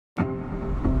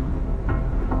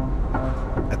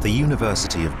At the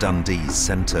University of Dundee's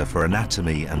Centre for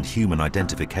Anatomy and Human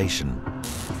Identification,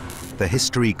 the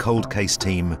History Cold Case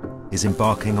team is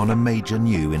embarking on a major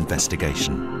new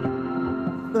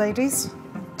investigation. Ladies,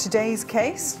 today's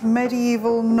case,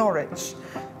 medieval Norwich.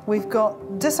 We've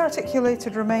got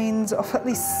disarticulated remains of at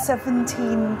least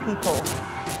 17 people.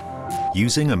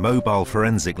 Using a mobile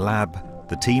forensic lab,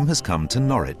 the team has come to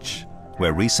Norwich,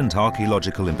 where recent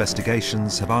archaeological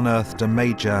investigations have unearthed a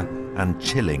major and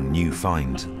chilling new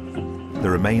find: the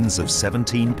remains of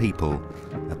 17 people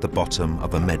at the bottom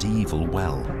of a medieval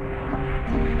well.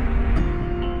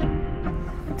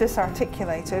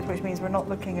 Disarticulated, which means we're not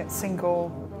looking at single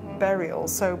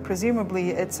burials, so presumably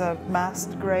it's a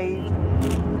massed grave.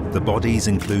 The bodies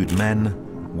include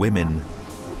men, women,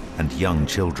 and young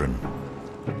children.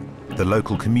 The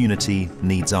local community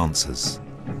needs answers.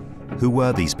 Who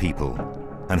were these people,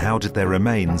 and how did their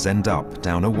remains end up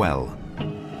down a well?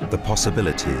 The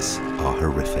possibilities are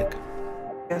horrific.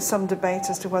 There's some debate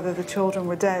as to whether the children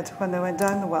were dead when they went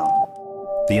down the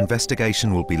well. The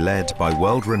investigation will be led by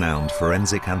world-renowned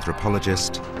forensic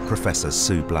anthropologist Professor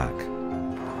Sue Black.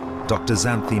 Dr.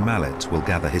 Xanthi Mallet will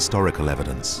gather historical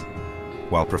evidence,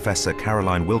 while Professor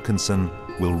Caroline Wilkinson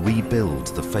will rebuild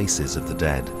the faces of the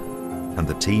dead. And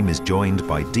the team is joined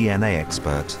by DNA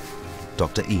expert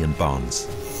Dr. Ian Barnes.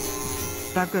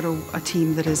 I've got a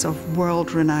team that is of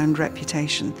world-renowned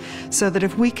reputation, so that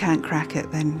if we can't crack it,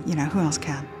 then, you know, who else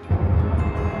can?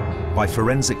 By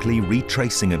forensically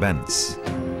retracing events,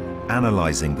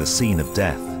 analysing the scene of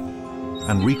death,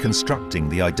 and reconstructing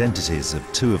the identities of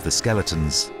two of the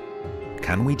skeletons,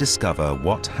 can we discover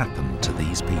what happened to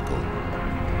these people?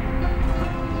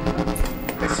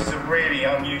 This is a really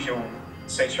unusual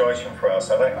situation for us.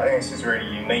 I think this is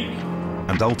really unique.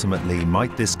 And ultimately,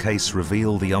 might this case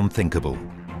reveal the unthinkable,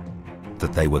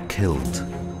 that they were killed?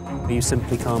 You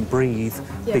simply can't breathe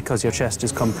because your chest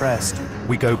is compressed.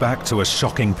 We go back to a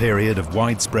shocking period of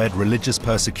widespread religious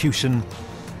persecution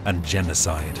and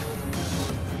genocide.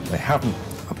 They haven't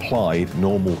applied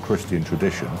normal Christian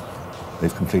tradition,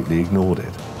 they've completely ignored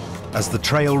it. As the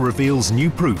trail reveals new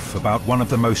proof about one of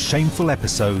the most shameful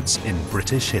episodes in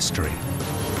British history.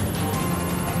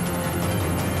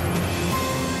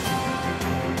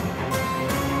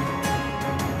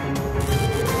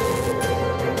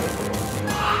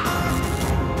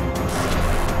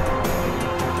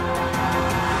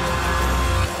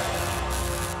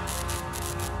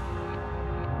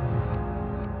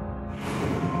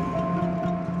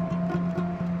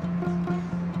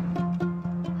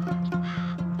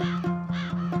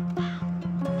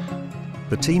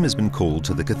 The team has been called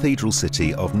to the cathedral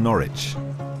city of Norwich.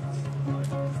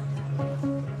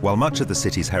 While much of the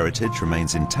city's heritage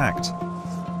remains intact,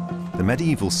 the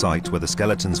medieval site where the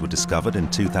skeletons were discovered in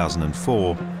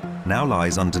 2004 now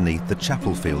lies underneath the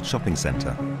Chapelfield shopping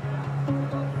centre.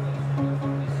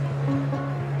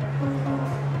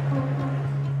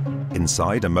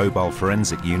 Inside a mobile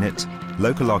forensic unit,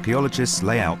 local archaeologists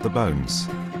lay out the bones.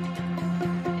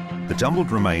 The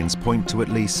jumbled remains point to at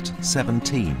least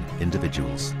 17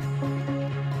 individuals.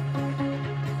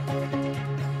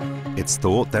 It's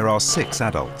thought there are 6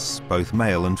 adults, both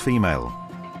male and female,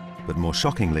 but more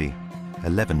shockingly,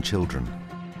 11 children,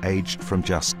 aged from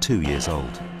just 2 years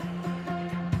old.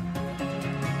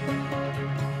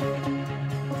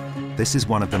 This is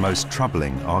one of the most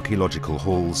troubling archaeological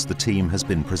hauls the team has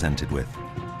been presented with.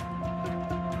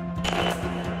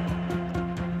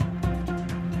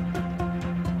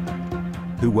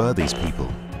 Who were these people?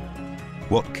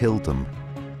 What killed them?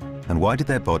 And why did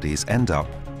their bodies end up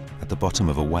at the bottom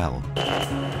of a well?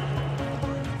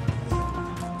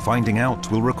 Finding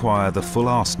out will require the full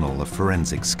arsenal of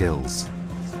forensic skills.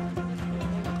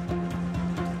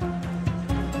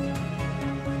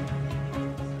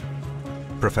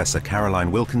 Professor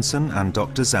Caroline Wilkinson and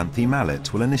Dr. Xanthi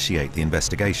Mallet will initiate the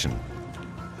investigation,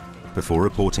 before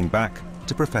reporting back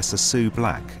to Professor Sue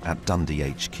Black at Dundee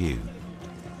HQ.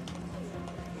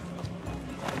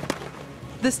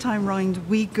 This time round,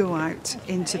 we go out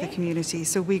into the community.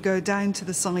 So we go down to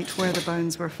the site where the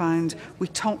bones were found, we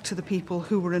talk to the people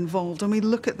who were involved, and we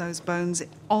look at those bones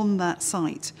on that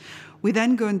site. We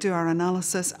then go and do our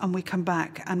analysis, and we come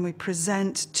back and we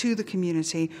present to the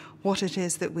community what it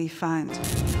is that we found.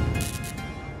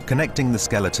 Connecting the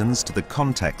skeletons to the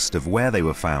context of where they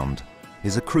were found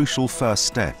is a crucial first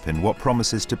step in what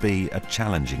promises to be a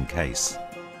challenging case.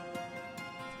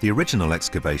 The original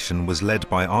excavation was led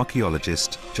by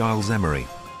archaeologist Giles Emery.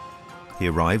 He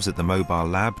arrives at the mobile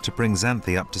lab to bring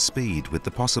Xanthi up to speed with the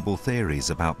possible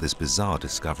theories about this bizarre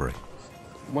discovery.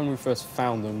 When we first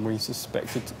found them, we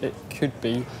suspected it could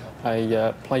be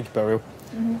a plague burial.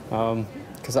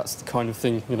 because that's the kind of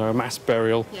thing, you know, a mass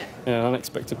burial in an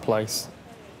unexpected place.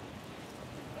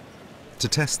 To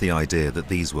test the idea that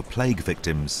these were plague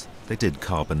victims, they did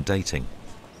carbon dating.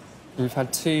 We've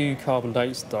had 2 carbon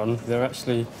dates done. They're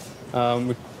actually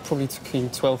we're probably between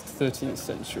 12th to 13th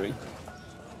century.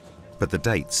 But the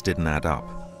dates didn't add up,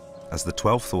 as the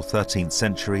 12th or 13th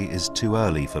century is too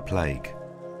early for plague.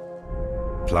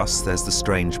 Plus, there's the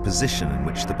strange position in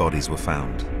which the bodies were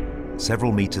found,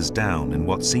 several meters down in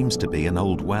what seems to be an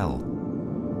old well.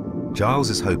 Giles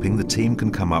is hoping the team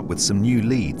can come up with some new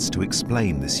leads to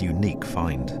explain this unique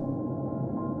find.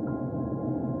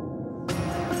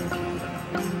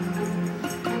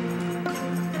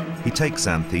 He takes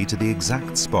Xanthi to the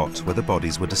exact spot where the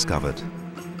bodies were discovered.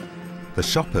 The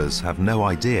shoppers have no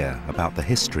idea about the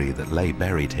history that lay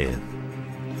buried here.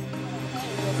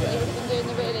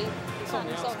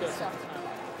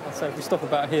 So if we stop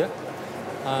about here,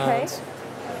 and,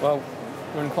 well,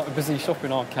 we're in quite a busy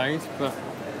shopping arcade, but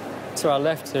to our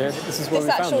left here, this is where we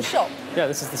found them. This actual shop? Yeah,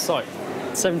 this is the site.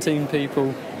 17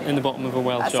 people in the bottom of a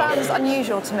well shaft. That sounds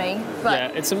unusual to me, but... Yeah,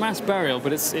 it's a mass burial,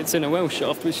 but it's in a well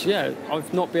shaft, which, yeah,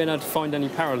 I've not been able to find any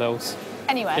parallels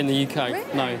anywhere in the UK.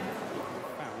 Really? No.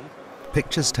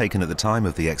 Pictures taken at the time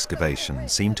of the excavation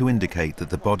seem to indicate that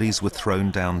the bodies were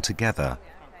thrown down together,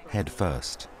 head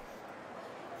first.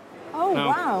 Oh, now,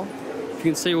 wow. You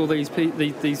can see all these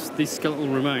skeletal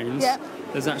remains. Yeah.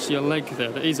 There's actually a leg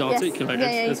there that is articulated.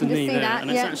 Yeah, There's a knee there, and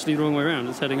it's actually the wrong way around.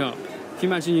 It's heading up. If you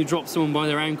imagine you drop someone by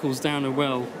their ankles down a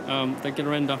well, they're going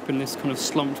to end up in this kind of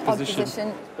slumped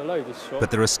position. Below this shot.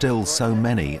 But there are still so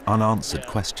many unanswered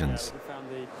questions.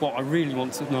 What I really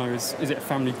want to know is it a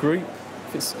family group?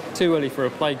 If it's too early for a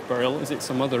plague burial, is it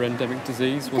some other endemic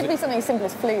disease? Could be something as simple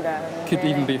as flu there. Could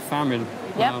even be a famine.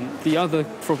 Yep. The other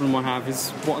problem I have is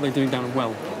what are they doing down a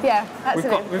well? Yeah, that's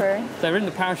query. They're in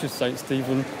the parish of St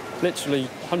Stephen, literally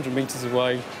 100 metres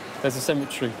away. There's a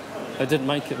cemetery. They didn't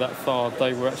make it that far.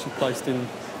 They were actually placed in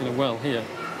a well here.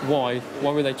 Why?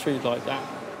 Why were they treated like that?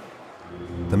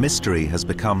 The mystery has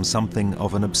become something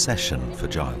of an obsession for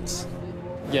Giles.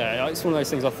 Yeah, it's one of those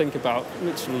things I think about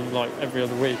literally like every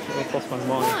other week. It'll cross my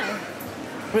mind. Why?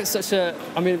 But it's such a...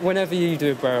 I mean, whenever you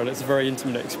do a burial, it's a very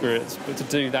intimate experience. But to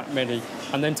do that many,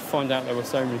 and then to find out there were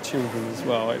so many children as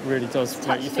well, it really does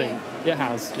make you think. It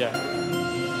has, yeah.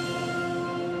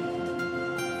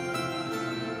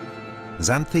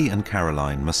 Xanthi and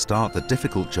Caroline must start the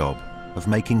difficult job of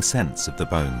making sense of the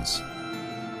bones,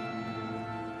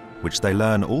 which they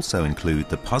learn also include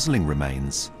the puzzling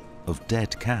remains of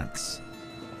dead cats.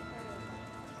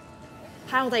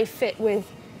 How they fit with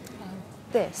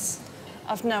this,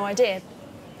 I've no idea.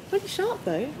 Pretty sharp,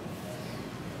 though.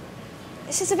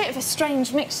 This is a bit of a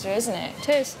strange mixture, isn't it? It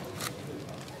is.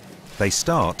 They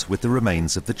start with the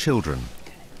remains of the children.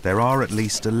 There are at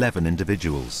least 11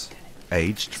 individuals,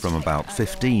 aged from about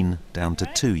 15 down to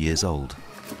 2 years old.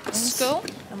 Skull,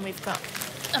 and we've got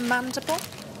a mandible.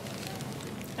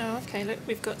 Oh, okay, look,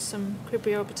 we've got some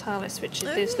cribio orbitalis, which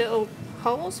is these little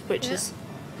holes, which is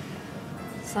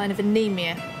a sign of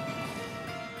anemia.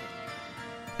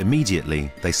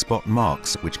 Immediately, they spot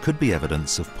marks which could be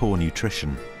evidence of poor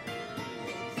nutrition.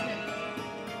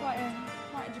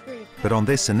 But on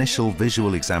this initial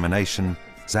visual examination,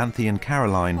 Xanthi and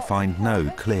Caroline find no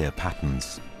clear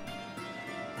patterns.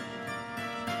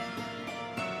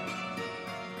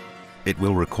 It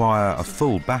will require a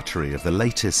full battery of the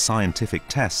latest scientific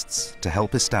tests to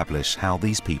help establish how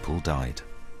these people died.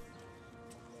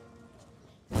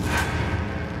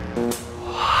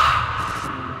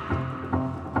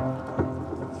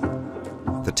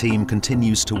 The team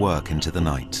continues to work into the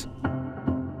night.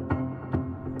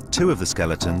 2 of the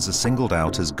skeletons are singled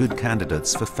out as good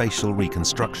candidates for facial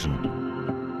reconstruction.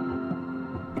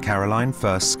 Caroline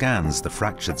first scans the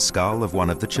fractured skull of one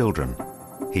of the children.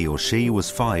 He or she was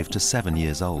 5 to 7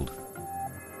 years old.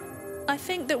 I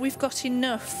think that we've got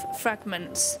enough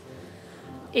fragments.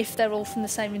 If they're all from the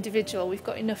same individual, we've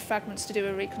got enough fragments to do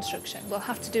a reconstruction. We'll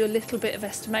have to do a little bit of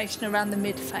estimation around the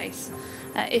mid-face.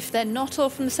 If they're not all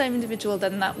from the same individual,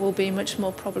 then that will be much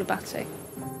more problematic.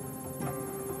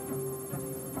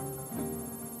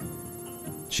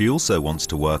 She also wants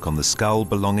to work on the skull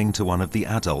belonging to one of the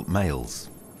adult males.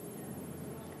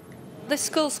 This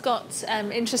skull's got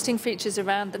interesting features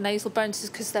around the nasal bones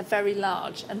because they're very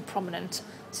large and prominent,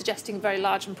 suggesting a very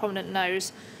large and prominent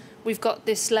nose. We've got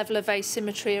this level of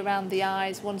asymmetry around the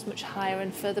eyes. One's much higher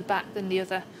and further back than the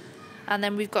other. And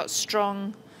then we've got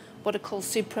strong, what are called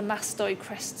supramastoid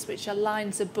crests, which are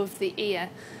lines above the ear,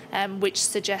 which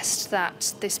suggest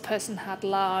that this person had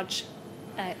large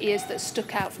ears that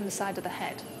stuck out from the side of the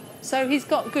head. So he's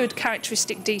got good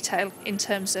characteristic detail in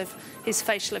terms of his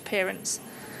facial appearance.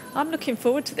 I'm looking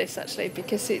forward to this, actually,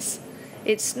 because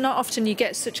it's not often you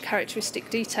get such characteristic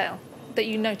detail that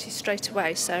you notice straight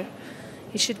away, so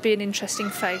he should be an interesting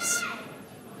face.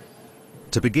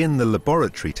 To begin the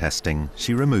laboratory testing,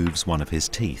 she removes one of his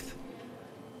teeth.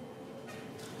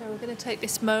 So we're going to take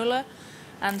this molar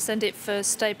and send it for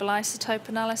stable isotope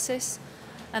analysis,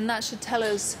 and that should tell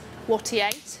us what he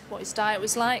ate, what his diet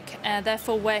was like,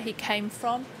 therefore where he came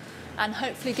from, and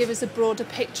hopefully give us a broader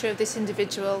picture of this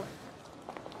individual.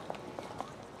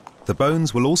 The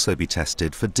bones will also be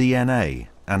tested for DNA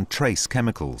and trace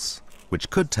chemicals, which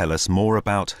could tell us more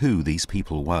about who these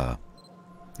people were.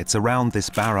 It's around this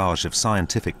barrage of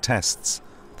scientific tests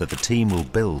that the team will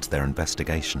build their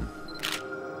investigation.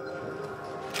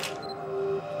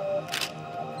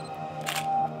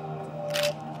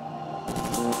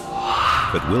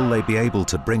 But will they be able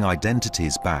to bring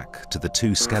identities back to the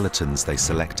two skeletons they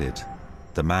selected,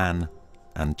 the man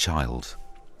and child?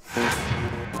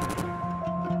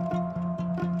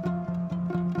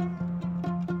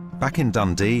 Back in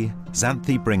Dundee,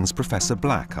 Xanthi brings Professor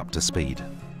Black up to speed.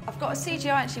 I've got a CGI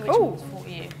actually which works for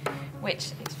you,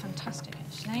 which is fantastic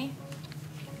actually.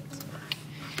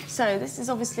 So this is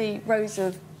obviously rows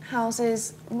of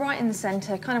houses right in the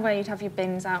centre, kind of where you'd have your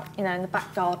bins out, you know, in the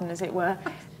back garden as it were.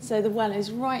 So the well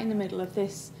is right in the middle of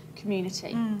this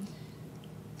community.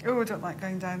 Oh, I don't like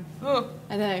going down. Oh,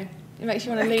 I know. It makes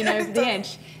you want to lean over the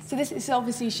edge. So this is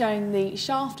obviously showing the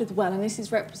shaft of the well, and this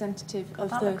is representative of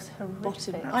the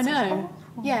bottom. I know.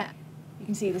 Yeah. You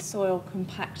can see the soil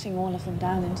compacting all of them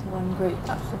down into one group.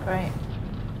 That's great.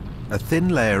 A thin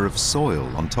layer of soil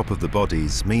on top of the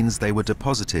bodies means they were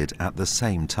deposited at the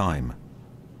same time.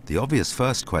 The obvious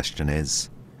first question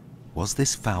is, was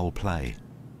this foul play?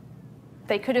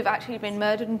 They could have actually been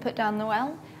murdered and put down the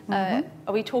well.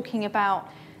 Are we talking about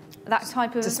that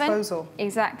type of disposal? Event?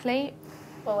 Exactly.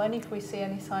 Well, only if we see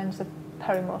any signs of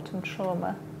perimortem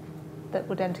trauma that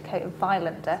would indicate a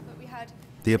violent death.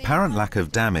 The apparent lack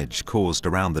of damage caused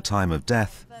around the time of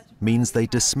death means they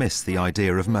dismiss the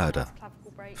idea of murder,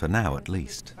 for now at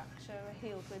least.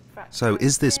 So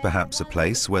is this perhaps a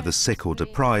place where the sick or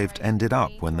deprived ended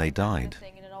up when they died?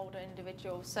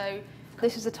 So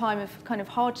this was a time of kind of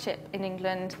hardship in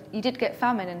England. You did get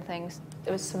famine and things.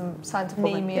 There was some signs of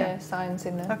anemia, signs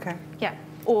in there. Okay. Yeah.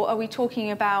 Or are we talking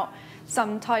about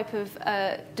some type of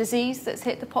disease that's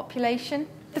hit the population?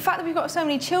 The fact that we've got so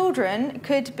many children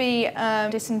could be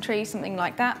dysentery, something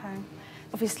like that. Okay.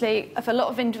 Obviously, if a lot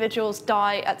of individuals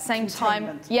die at the same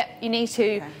time, you need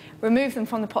to remove them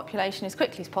from the population as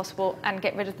quickly as possible and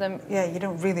get rid of them. Yeah, you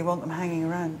don't really want them hanging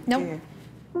around, do you?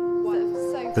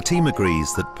 The team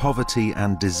agrees that poverty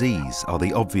and disease are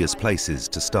the obvious places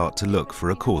to start to look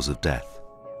for a cause of death.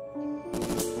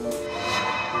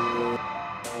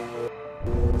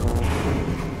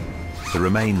 The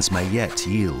remains may yet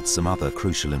yield some other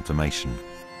crucial information.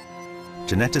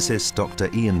 Geneticist Dr.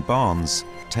 Ian Barnes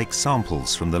takes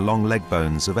samples from the long leg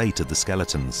bones of 8 of the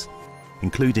skeletons,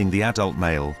 including the adult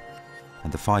male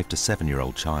and the 5 to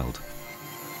 7-year-old child.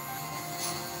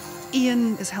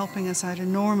 Ian is helping us out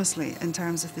enormously in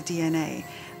terms of the DNA,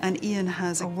 and Ian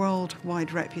has a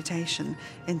worldwide reputation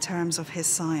in terms of his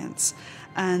science.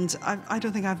 And I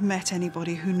don't think I've met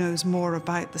anybody who knows more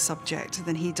about the subject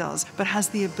than he does, but has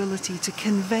the ability to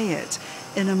convey it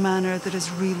in a manner that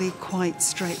is really quite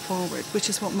straightforward, which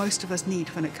is what most of us need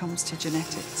when it comes to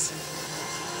genetics.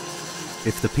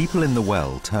 If the people in the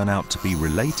well turn out to be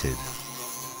related,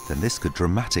 then this could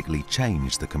dramatically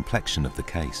change the complexion of the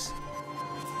case.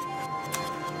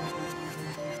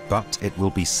 But it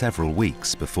will be several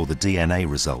weeks before the DNA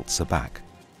results are back.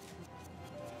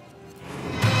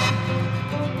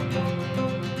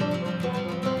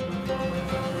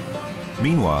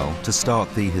 Meanwhile, to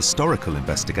start the historical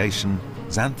investigation,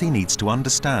 Xanthi needs to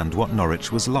understand what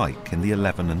Norwich was like in the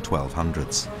 1100s and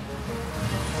 1200s.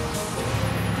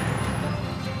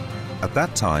 At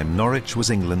that time, Norwich was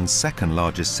England's second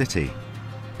largest city.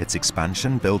 Its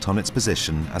expansion built on its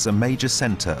position as a major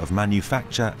centre of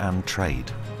manufacture and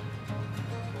trade.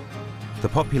 The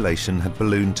population had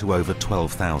ballooned to over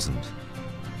 12,000.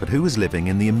 But who was living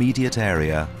in the immediate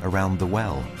area around the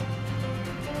well?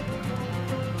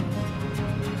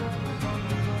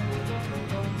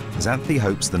 Xanthi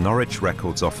hopes the Norwich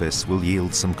Records Office will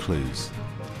yield some clues.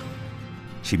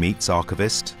 She meets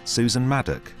archivist Susan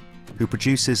Maddock, who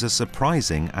produces a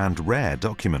surprising and rare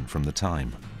document from the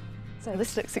time. So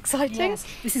this looks exciting. Yes,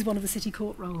 this is one of the City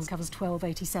Court rolls, covers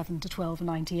 1287 to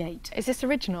 1298. Is this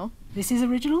original? This is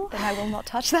original. Then I will not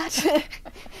touch that.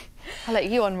 I'll let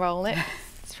you unroll it.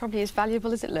 Let's probably as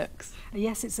valuable as it looks.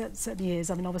 Yes, it certainly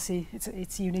is. I mean, obviously,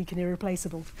 it's unique and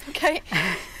irreplaceable. Okay.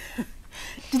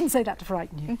 Didn't say that to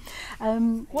frighten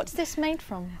you. What's this made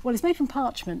from? Well, it's made from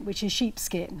parchment, which is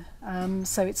sheepskin.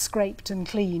 So it's scraped and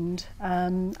cleaned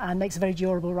and makes a very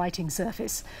durable writing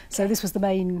surface. So this was the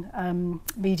main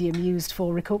medium used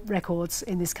for records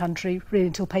in this country, really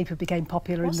until paper became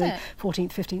popular in the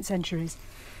 14th, 15th centuries.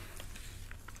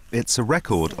 It's a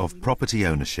record of property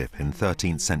ownership in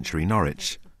 13th century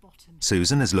Norwich.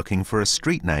 Susan is looking for a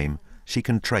street name she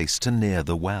can trace to near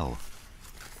the well.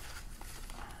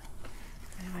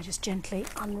 I just gently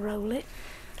unroll it.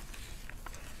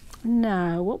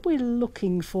 Now, what we're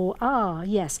looking for,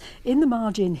 yes, in the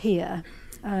margin here,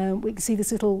 we can see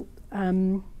this little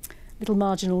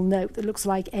marginal note that looks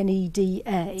like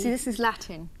NEDA. See, this is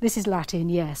Latin. This is Latin,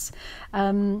 yes.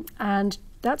 And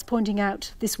that's pointing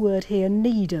out this word here,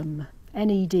 Needham,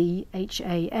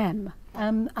 N-E-D-H-A-M.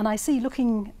 And I see,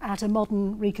 looking at a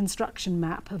modern reconstruction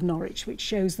map of Norwich, which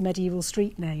shows the medieval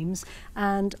street names,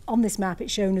 and on this map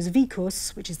it's shown as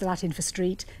Vicus, which is the Latin for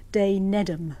street, de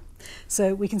Nedum.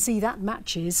 So we can see that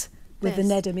matches with the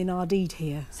Nedum in our deed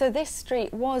here. So this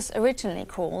street was originally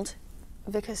called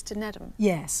Vicus de Nedum?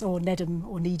 Yes, or Nedum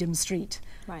or Needham Street.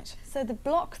 Right. So the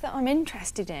block that I'm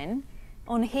interested in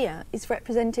on here is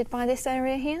represented by this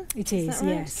area here? It is, that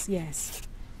right? Yes, yes.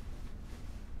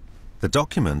 The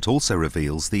document also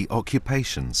reveals the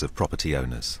occupations of property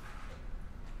owners.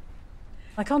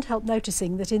 I can't help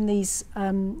noticing that in this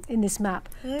map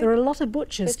there are a lot of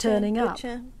butchers turning up.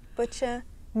 Butcher,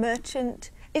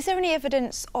 merchant. Is there any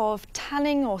evidence of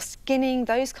tanning or skinning,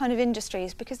 those kind of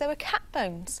industries? Because there were cat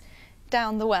bones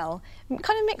down the well,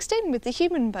 kind of mixed in with the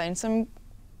human bones. I'm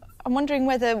wondering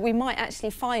whether we might actually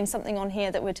find something on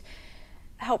here that would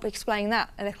help explain that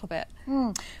a little bit.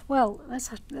 Well,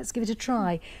 let's give it a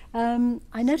try.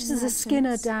 I notice there's a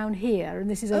Skinner down here, and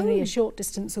this is only a short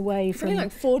distance away from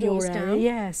like 4 doors your area. down.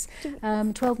 Yes.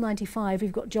 1295,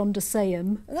 we've got John de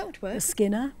Sayham, that would work. a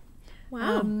Skinner.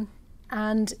 Wow.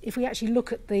 And if we actually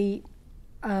look at the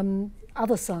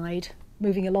other side,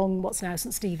 moving along what's now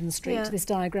St Stephen's Street, this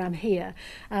diagram here,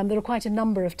 there are quite a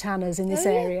number of tanners in this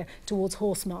area towards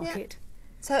Horsemarket.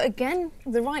 So again,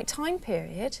 the right time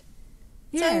period.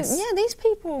 Yes. So, yeah, these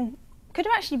people could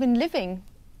have actually been living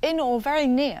in or very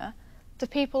near the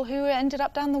people who ended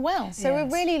up down the well. So we're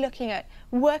really looking at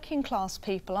working class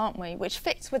people, aren't we? Which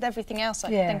fits with everything else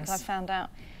I think I found out.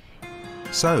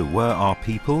 So, were our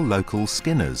people local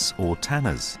skinners or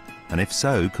tanners? And if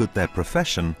so, could their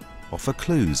profession offer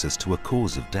clues as to a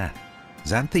cause of death?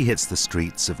 Xanthi hits the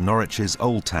streets of Norwich's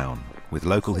Old Town with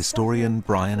local historian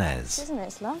Brian Ayres. Isn't it?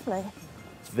 It's lovely.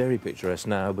 It's very picturesque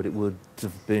now, but it would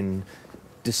have been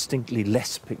distinctly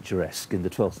less picturesque in the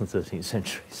 12th and 13th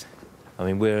centuries. I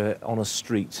mean, we're on a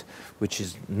street which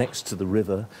is next to the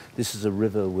river. This is a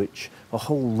river which a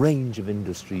whole range of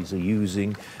industries are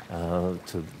using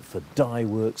for dye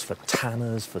works, for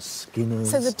tanners, for skinners.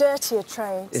 So the dirtier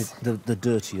trades. The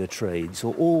dirtier trades.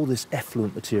 So all this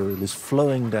effluent material is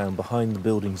flowing down behind the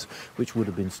buildings which would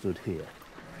have been stood here.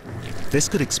 This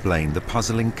could explain the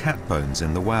puzzling cat bones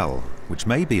in the well, which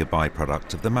may be a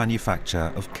byproduct of the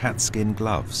manufacture of cat skin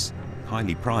gloves,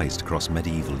 highly prized across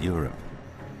medieval Europe.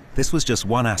 This was just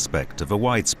one aspect of a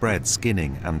widespread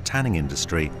skinning and tanning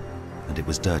industry, and it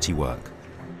was dirty work.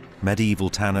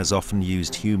 Medieval tanners often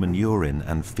used human urine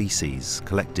and feces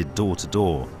collected door to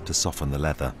door to soften the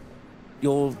leather.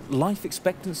 Your life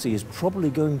expectancy is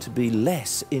probably going to be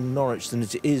less in Norwich than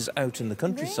it is out in the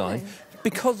countryside. Really?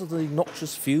 Because of the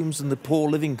noxious fumes and the poor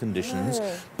living conditions,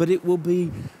 but it will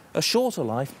be a shorter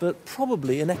life, but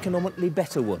probably an economically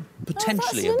better one,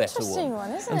 potentially a better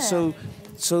one. Isn't and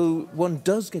it? so one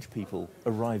does get people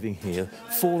arriving here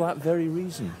for that very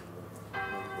reason.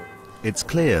 It's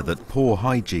clear that poor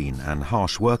hygiene and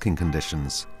harsh working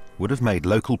conditions would have made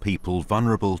local people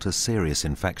vulnerable to serious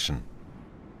infection.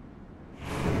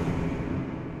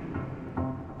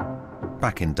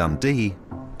 Back in Dundee,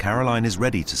 Caroline is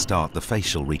ready to start the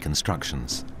facial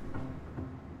reconstructions.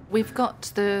 We've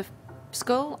got the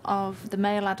skull of the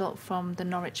male adult from the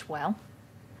Norwich well.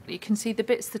 You can see the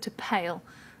bits that are pale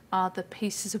are the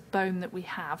pieces of bone that we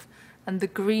have, and the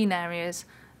green areas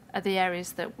are the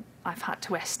areas that I've had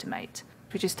to estimate.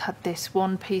 We just had this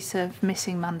one piece of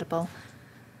missing mandible.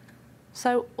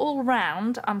 So all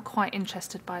round, I'm quite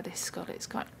interested by this skull. It's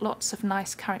got lots of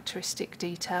nice characteristic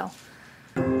detail.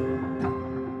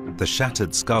 The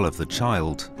shattered skull of the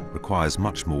child requires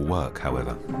much more work,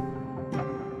 however.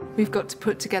 We've got to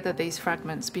put together these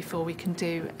fragments before we can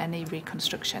do any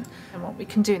reconstruction. And what we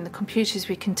can do in the computer is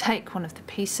we can take one of the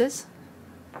pieces.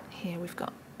 Here we've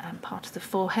got part of the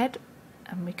forehead,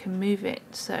 and we can move it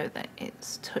so that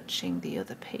it's touching the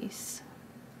other piece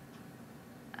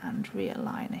and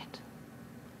realign it.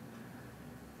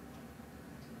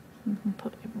 We can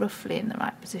put it roughly in the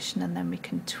right position and then we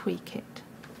can tweak it.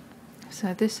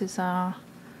 So this is our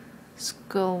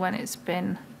skull when it's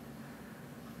been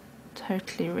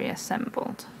totally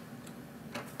reassembled.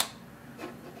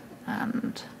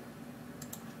 And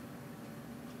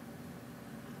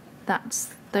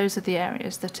those are the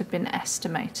areas that have been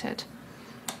estimated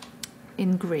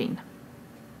in green.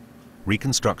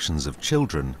 Reconstructions of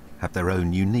children have their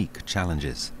own unique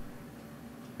challenges.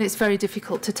 It's very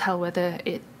difficult to tell whether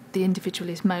the individual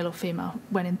is male or female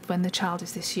when the child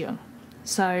is this young.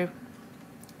 So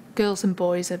girls and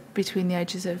boys are between the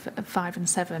ages of 5 and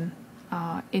 7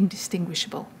 are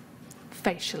indistinguishable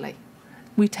facially.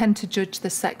 We tend to judge the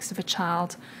sex of a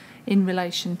child in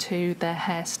relation to their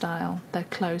hairstyle, their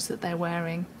clothes that they're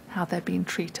wearing, how they're being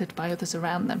treated by others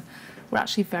around them. We're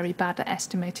actually very bad at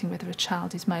estimating whether a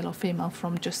child is male or female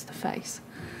from just the face,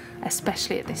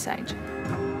 especially at this age.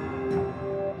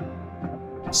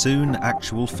 Soon,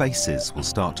 actual faces will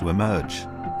start to emerge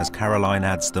as Caroline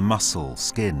adds the muscle,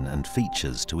 skin and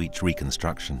features to each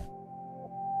reconstruction.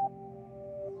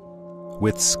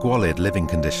 With squalid living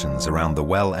conditions around the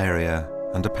well area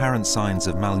and apparent signs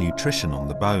of malnutrition on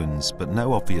the bones, but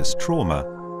no obvious trauma,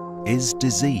 is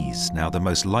disease now the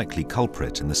most likely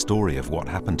culprit in the story of what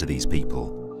happened to these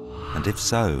people? And if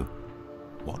so,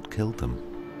 what killed them?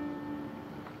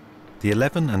 The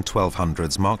 11 and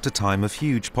 1200s marked a time of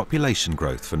huge population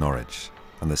growth for Norwich,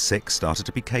 and the sick started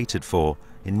to be catered for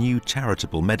in new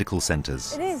charitable medical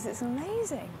centres. It is, it's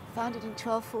amazing. Founded in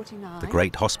 1249. The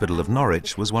Great Hospital of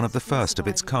Norwich was one of the first of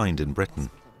its kind in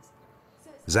Britain.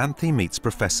 Xanthi meets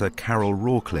Professor Carol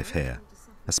Rawcliffe here,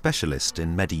 a specialist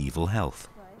in medieval health.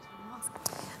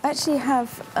 I actually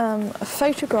have a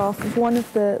photograph of one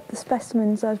of the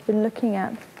specimens I've been looking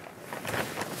at.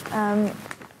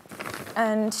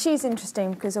 And she's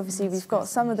interesting because obviously we've got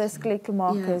some of the skeletal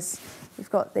markers, we've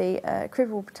got the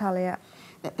Cribblepatalia.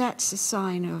 That's a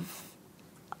sign of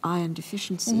iron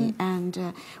deficiency,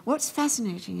 and what's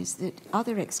fascinating is that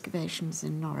other excavations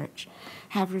in Norwich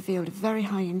have revealed a very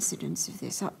high incidence of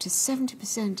this, up to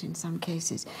 70% in some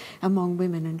cases, among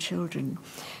women and children.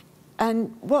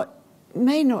 And what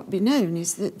may not be known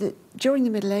is that during the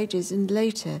Middle Ages and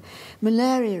later,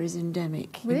 malaria is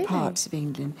endemic in parts of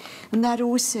England, and that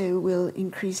also will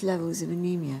increase levels of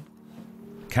anemia.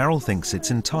 Carol thinks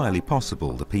it's entirely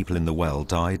possible the people in the well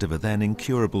died of a then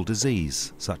incurable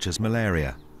disease, such as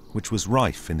malaria, which was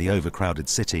rife in the overcrowded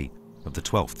city of the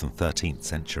 12th and 13th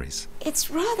centuries.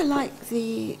 It's rather like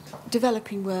the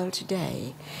developing world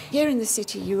today. Here in the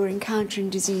city you are encountering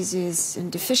diseases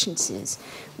and deficiencies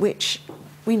which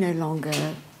we no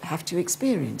longer have to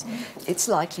experience. It's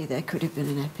likely there could have been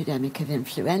an epidemic of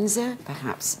influenza,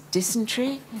 perhaps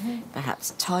dysentery,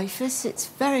 perhaps typhus. It's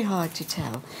very hard to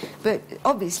tell, but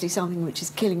obviously something which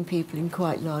is killing people in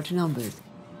quite large numbers.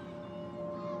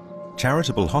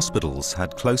 Charitable hospitals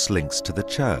had close links to the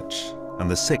church, and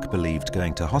the sick believed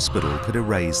going to hospital could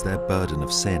erase their burden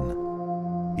of sin.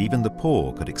 Even the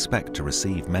poor could expect to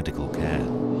receive medical care.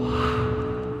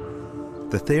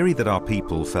 The theory that our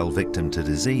people fell victim to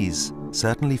disease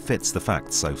certainly fits the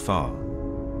facts so far.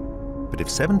 But if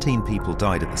 17 people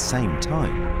died at the same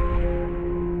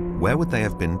time, where would they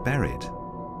have been buried?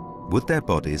 Would their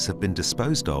bodies have been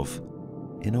disposed of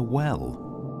in a well?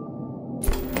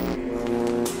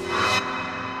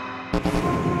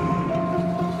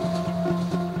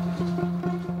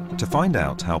 To find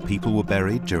out how people were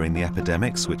buried during the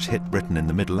epidemics which hit Britain in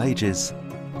the Middle Ages,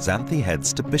 Xanthi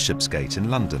heads to Bishopsgate in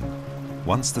London,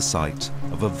 once the site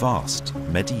of a vast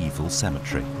medieval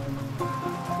cemetery.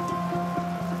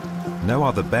 No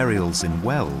other burials in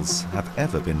wells have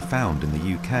ever been found in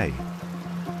the UK,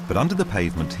 but under the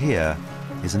pavement here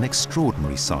is an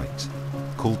extraordinary site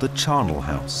called the Charnel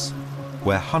House,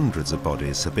 where hundreds of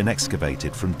bodies have been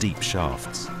excavated from deep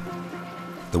shafts.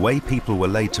 The way people were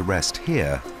laid to rest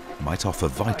here might offer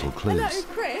vital clues. Hello,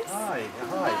 Chris. Hi.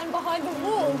 Man behind the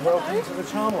wall. Welcome to the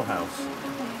Charnel House.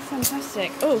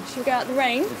 Fantastic. Oh, should we go out the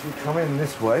rain? If you come in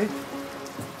this way.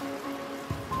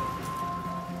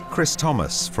 Chris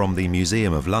Thomas from the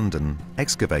Museum of London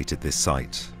excavated this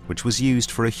site, which was used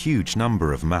for a huge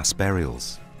number of mass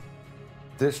burials.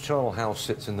 This Charnel House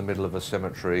sits in the middle of a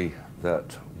cemetery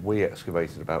that we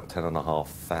excavated about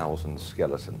 10,500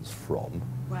 skeletons from.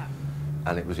 Wow.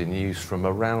 And it was in use from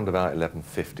around about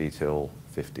 1150 till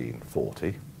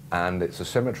 1540. And it's a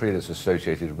cemetery that's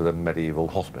associated with a medieval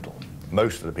hospital.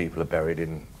 Most of the people are buried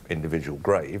in individual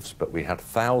graves, but we had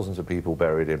thousands of people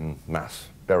buried in mass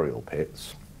burial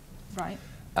pits. Right.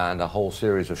 and a whole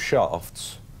series of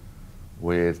shafts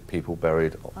with people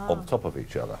buried on top of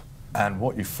each other. And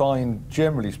what you find,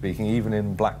 generally speaking, even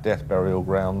in Black Death burial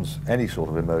grounds, any sort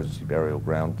of emergency burial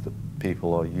ground, that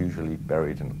people are usually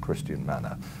buried in a Christian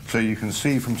manner. So you can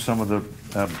see from some of the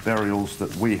burials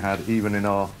that we had, even in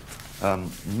our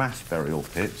mass burial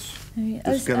pits,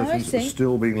 the skeletons are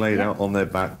still being laid out on their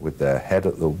back with their head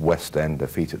at the west end, their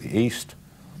feet at the east.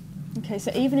 Okay,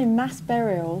 so even in mass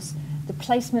burials, the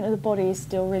placement of the body is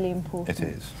still really important. It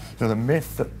is. So the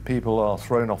myth that people are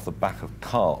thrown off the back of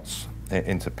carts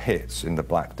into pits in the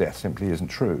Black Death simply isn't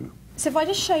true. So if I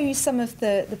just show you some of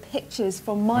the pictures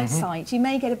from my site, you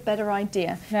may get a better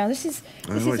idea. Now this is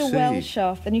a well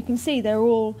shaft, and you can see they're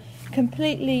all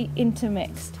completely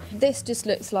intermixed. This just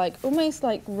looks like almost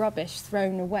like rubbish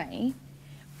thrown away,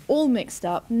 all mixed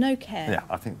up, no care. Yeah,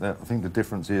 I think the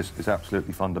difference is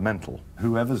absolutely fundamental.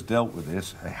 Whoever's dealt with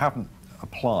this, they haven't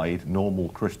applied normal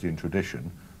Christian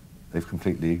tradition, they've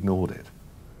completely ignored it.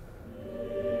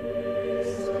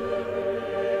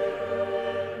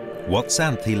 What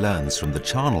Xanthi learns from the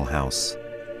charnel house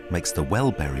makes the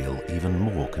well burial even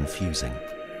more confusing.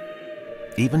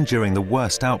 Even during the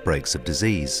worst outbreaks of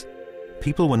disease,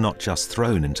 people were not just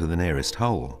thrown into the nearest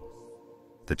hole.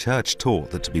 The church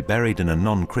taught that to be buried in a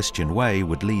non-Christian way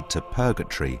would lead to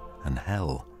purgatory and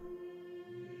hell.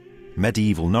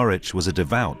 Medieval Norwich was a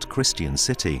devout Christian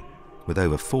city with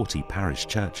over 40 parish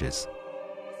churches.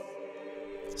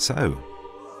 So,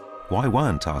 why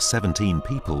weren't our 17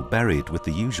 people buried with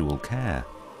the usual care?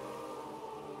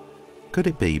 Could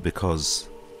it be because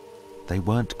they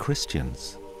weren't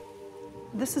Christians?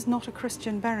 This is not a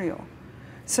Christian burial.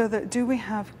 So do we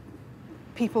have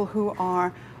people who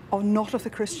are not of the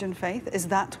Christian faith? Is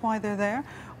that why they're there?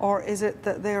 Or is it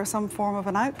that they are some form of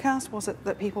an outcast? Was it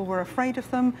that people were afraid of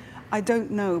them? I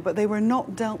don't know, but they were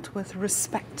not dealt with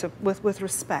respect.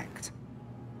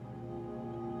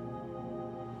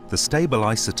 The stable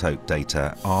isotope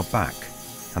data are back,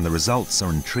 and the results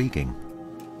are intriguing.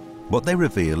 What they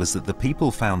reveal is that the people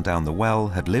found down the well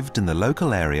had lived in the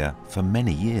local area for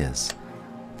many years.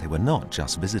 They were not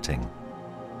just visiting.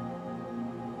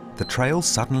 The trail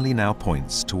suddenly now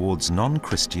points towards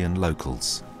non-Christian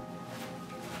locals.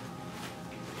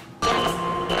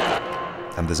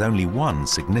 And there's only one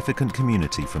significant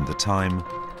community from the time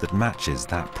that matches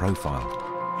that profile.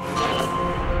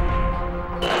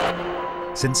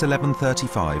 Since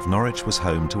 1135, Norwich was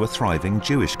home to a thriving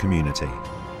Jewish community,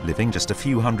 living just a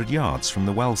few hundred yards from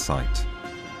the well site.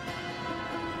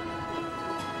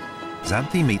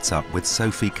 Xanthi meets up with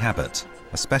Sophie Cabot,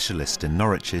 a specialist in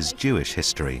Norwich's Jewish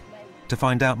history, to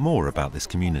find out more about this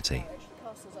community.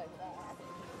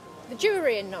 The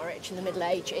Jewry in Norwich in the Middle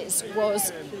Ages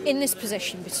was in this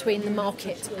position between the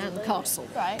market and the castle.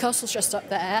 Right. The castle's just up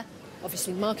there,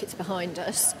 obviously the market's behind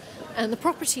us, and the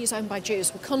properties owned by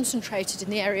Jews were concentrated in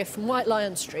the area from White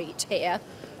Lion Street here,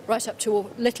 right up to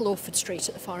Little Orford Street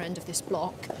at the far end of this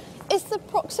block. Is the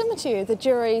proximity of the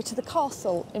Jewry to the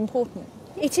castle important?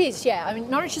 It is, yeah. I mean,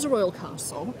 Norwich is a royal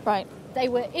castle. Right. They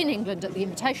were in England at the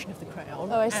invitation of the Crown.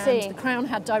 Oh, I see. And the Crown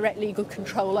had direct legal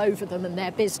control over them and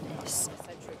their business.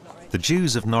 The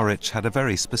Jews of Norwich had a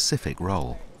very specific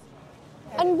role.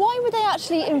 And why were they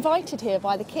actually invited here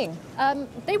by the king?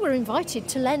 They were invited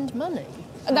to lend money.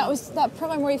 And that was that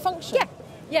primary function?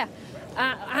 Yeah.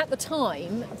 At the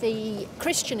time, the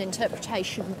Christian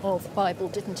interpretation of the Bible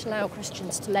didn't allow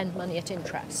Christians to lend money at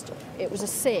interest. It was a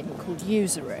sin called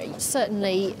usury.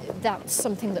 Certainly, that's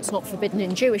something that's not forbidden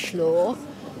in Jewish law.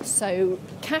 So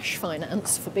cash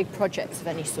finance for big projects of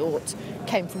any sort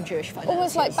came from Jewish finances.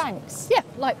 Almost like banks? Yeah,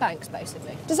 like banks,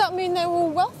 basically. Does that mean they were all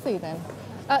wealthy, then?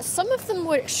 Some of them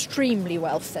were extremely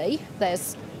wealthy.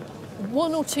 There's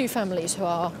one or two families who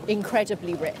are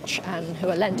incredibly rich and who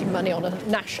are lending money on a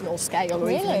national scale or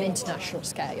even an international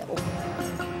scale.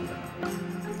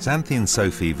 Xanthi and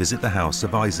Sophie visit the house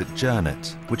of Isaac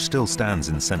Jernet, which still stands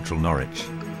in central Norwich.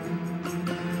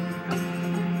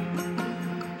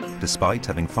 Despite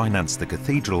having financed the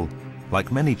cathedral,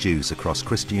 like many Jews across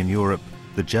Christian Europe,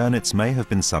 the Jernets may have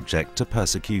been subject to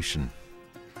persecution.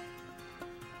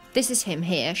 This is him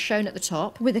here, shown at the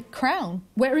top. With a crown?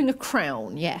 Wearing a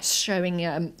crown, yes, showing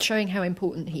how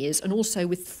important he is, and also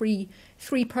with three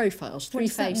profiles, three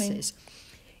faces.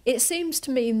 It seems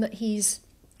to mean that he's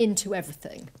into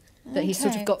everything, that he's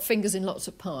sort of got fingers in lots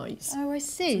of pies. Oh, I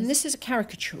see. And this is a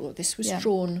caricature. This was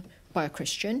drawn by a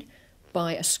Christian,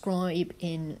 by a scribe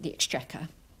in the Exchequer.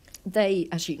 They,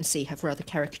 as you can see, have rather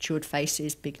caricatured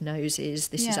faces, big noses.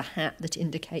 This is a hat that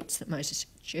indicates that Moses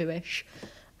is Jewish.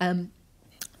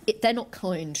 They're not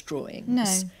kind drawings.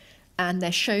 No. And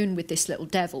they're shown with this little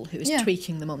devil who is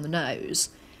tweaking them on the nose.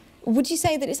 Would you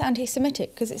say that it's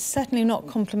anti-Semitic? Because it's certainly not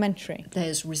complimentary.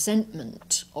 There's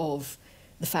resentment of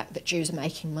the fact that Jews are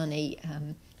making money.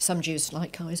 Some Jews,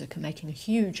 like Isaac, are making a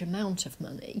huge amount of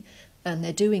money, and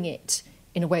they're doing it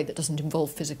in a way that doesn't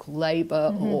involve physical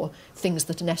labour or things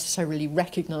that are necessarily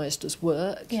recognised as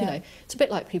work. You know, it's a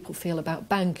bit like people feel about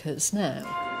bankers now.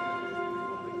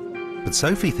 But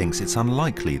Sophie thinks it's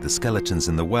unlikely the skeletons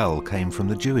in the well came from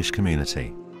the Jewish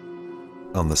community.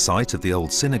 On the site of the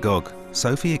old synagogue,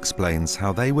 Sophie explains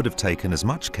how they would have taken as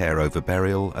much care over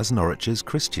burial as Norwich's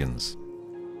Christians.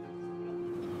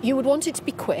 You would want it to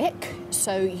be quick,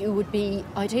 so you would be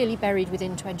ideally buried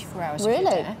within 24 hours of your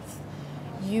death.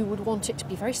 You would want it to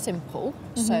be very simple,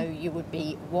 so you would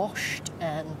be washed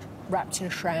and wrapped in a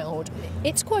shroud.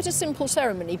 It's quite a simple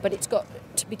ceremony, but it's got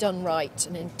to be done right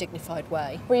and in a dignified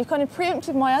way. Well, you've kind of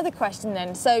preempted my other question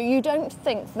then. So you don't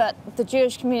think that the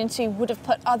Jewish community would have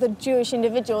put other Jewish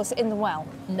individuals in the well?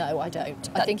 No, I don't.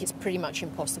 I think it's pretty much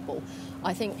impossible.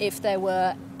 I think if there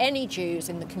were any Jews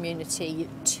in the community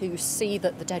to see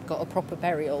that the dead got a proper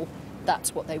burial,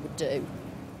 that's what they would do.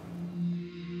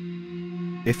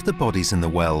 If the bodies in the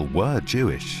well were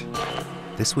Jewish,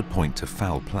 this would point to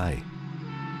foul play.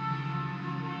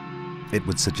 It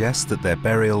would suggest that their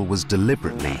burial was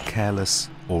deliberately careless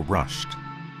or rushed.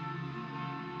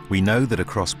 We know that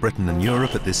across Britain and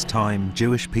Europe at this time,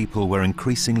 Jewish people were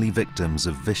increasingly victims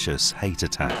of vicious hate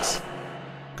attacks.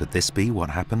 Could this be what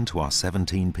happened to our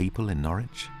 17 people in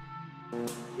Norwich?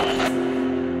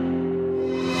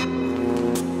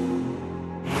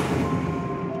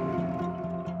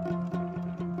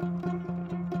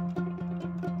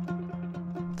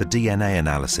 The DNA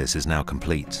analysis is now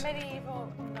complete.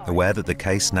 Aware that the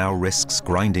case now risks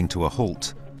grinding to a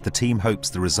halt, the team hopes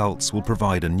the results will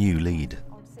provide a new lead.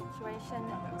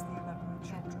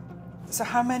 So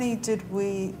how many did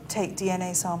we take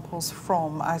DNA samples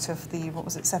from out of the, what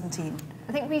was it, 17?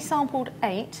 I think we sampled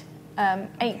 8,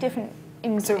 8 different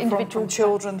So individual from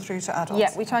children through to adults?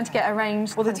 Yeah, we're trying to get a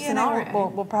range. Well, the kind of DNA scenario.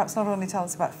 will perhaps not only tell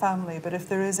us about family, but if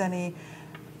there is any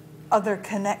other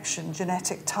connection,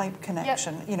 genetic type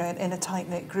connection, you know, in a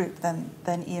tight-knit group, then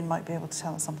Ian might be able to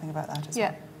tell us something about that as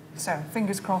well. So,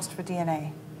 fingers crossed for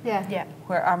DNA. Yeah.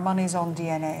 Where our money's on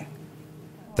DNA.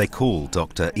 They call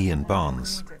Dr. Ian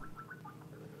Barnes.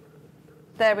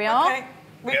 There we are. Okay.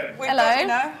 We've Hello. got you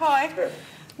now. Hi.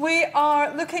 We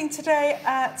are looking today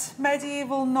at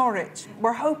medieval Norwich.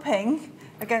 We're hoping,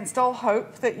 against all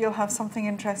hope, that you'll have something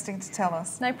interesting to tell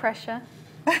us. No pressure.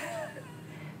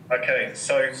 Okay,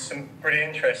 so some pretty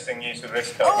interesting news with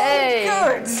this card.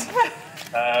 Oh,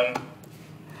 good!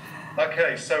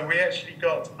 Okay, so we actually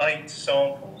got 8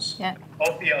 samples. Yeah.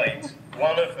 Of the 8,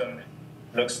 one of them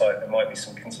looks like there might be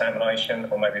some contamination,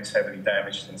 or maybe it's heavily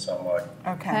damaged in some way.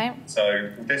 Okay.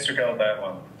 So we'll disregard that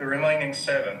one. The remaining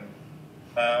 7,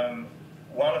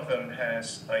 one of them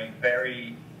has a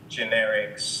very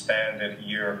generic, standard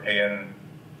European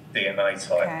DNA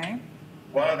type. Okay.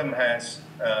 One of them has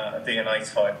a DNA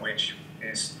type which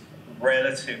is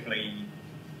relatively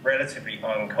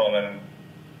uncommon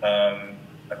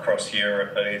across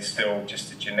Europe, but it's still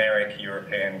just a generic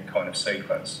European kind of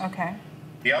sequence. Okay.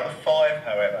 The other 5,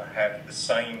 however, have the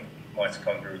same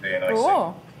mitochondrial DNA Oh.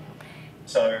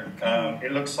 sequence. So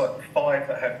it looks like the 5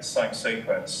 that have the same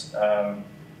sequence,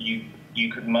 you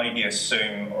could maybe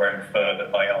assume or infer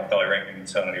that they are directly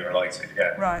internally related,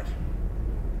 yeah. Right.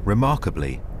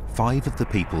 Remarkably, 5 of the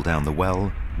people down the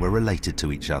well were related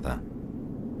to each other.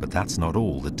 But that's not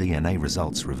all the DNA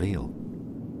results reveal.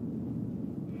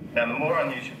 Now, the more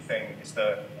unusual thing is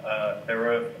that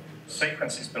there are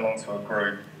sequences belong to a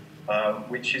group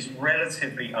which is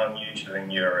relatively unusual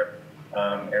in Europe.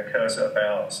 It occurs at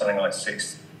about something like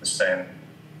 6%.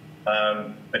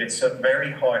 But it's a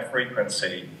very high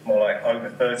frequency, more like over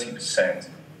 30%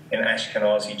 in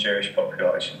Ashkenazi Jewish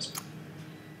populations.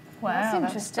 Wow, that's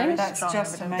interesting. That's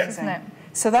just evidence, amazing. isn't it?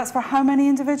 So that's for how many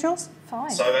individuals?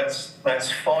 5. So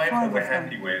that's 5 that we're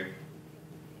happy with.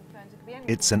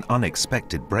 It's an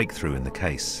unexpected breakthrough in the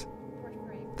case.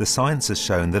 The science has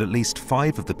shown that at least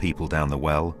 5 of the people down the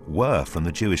well were from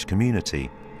the Jewish community,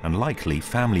 and likely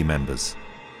family members.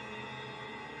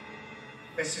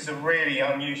 This is a really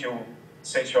unusual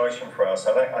situation for us.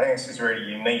 I think this is a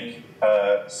really unique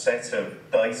set of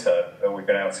data that we've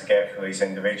been able to get for these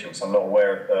individuals. I'm not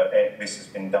aware that this has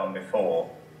been done before,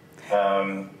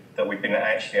 that we've been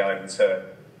actually able to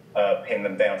pin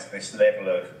them down to this level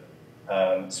of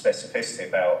specificity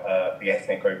about the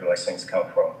ethnic group that they seem to come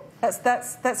from.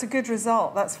 That's a good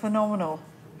result. That's phenomenal.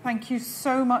 Thank you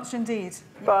so much indeed.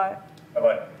 Bye.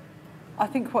 Bye-bye. I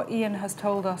think what Ian has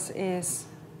told us is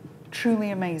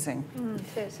truly amazing.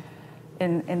 It is.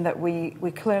 In that we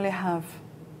clearly have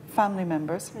family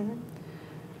members.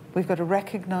 We've got a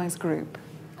recognised group.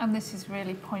 And this is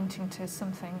really pointing to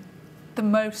something, the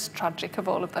most tragic of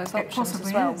all of those options possibly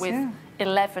as well, is, with yeah.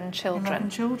 11 children. 11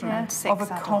 children and 6 of a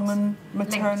adults. common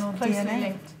maternal Closely DNA.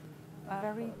 linked.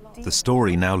 The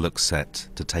story now looks set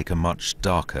to take a much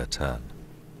darker turn.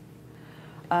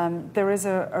 There is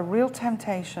a real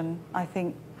temptation, I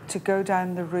think, to go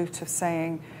down the route of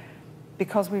saying,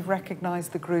 because we've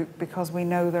recognised the group, because we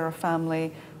know they're a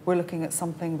family, we're looking at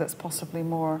something that's possibly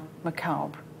more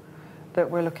macabre, that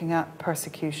we're looking at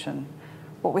persecution.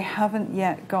 What we haven't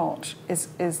yet got is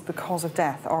the cause of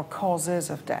death, or causes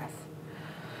of death.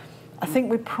 I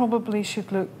think we probably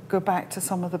should go back to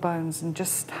some of the bones and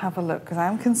just have a look, because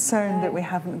I'm concerned that we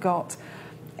haven't got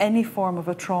any form of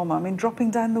a trauma. I mean,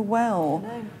 dropping down the well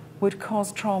would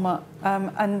cause trauma,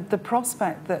 and the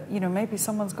prospect that, you know, maybe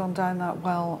someone's gone down that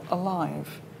well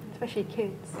alive, especially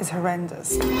kids, is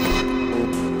horrendous.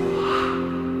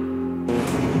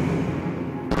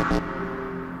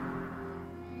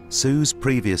 Sue's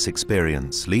previous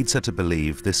experience leads her to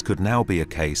believe this could now be a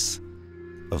case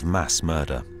of mass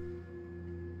murder.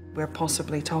 We're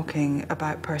possibly talking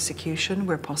about persecution,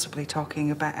 we're possibly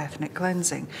talking about ethnic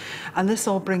cleansing. And this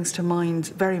all brings to mind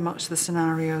very much the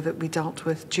scenario that we dealt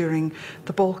with during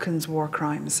the Balkans war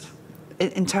crimes.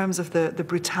 In terms of the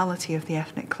brutality of the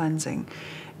ethnic cleansing,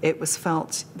 it was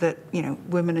felt that, you know,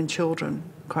 women and children,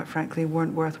 quite frankly,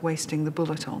 weren't worth wasting the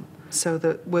bullet on. So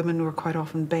that women were quite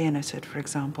often bayoneted, for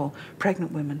example.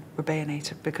 Pregnant women were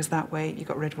bayoneted because that way you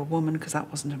got rid of a woman because that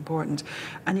wasn't important,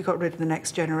 and you got rid of the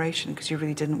next generation because you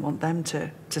really didn't want them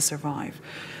to survive.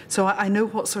 So I know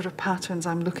what sort of patterns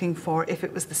I'm looking for if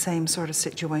it was the same sort of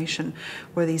situation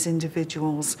where these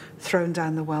individuals thrown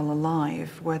down the well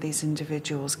alive, where these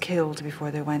individuals killed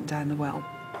before they went down the well.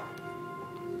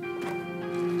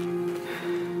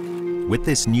 With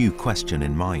this new question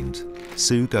in mind,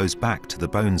 Sue goes back to the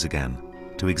bones again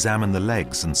to examine the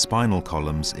legs and spinal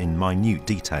columns in minute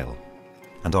detail,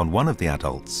 and on one of the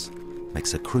adults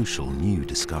makes a crucial new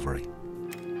discovery.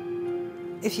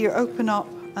 If you open up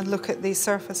and look at the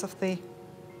surface of the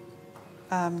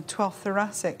 12th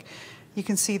thoracic, you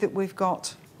can see that we've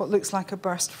got what looks like a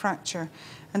burst fracture,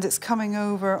 and it's coming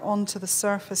over onto the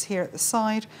surface here at the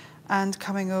side and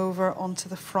coming over onto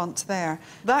the front there.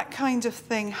 That kind of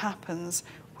thing happens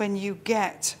when you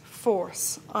get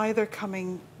force either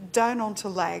coming down onto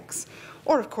legs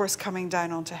or, of course, coming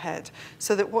down onto head,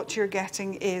 so that what you're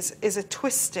getting is a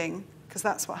twisting, because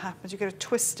that's what happens. You get a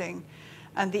twisting,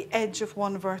 and the edge of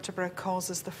one vertebra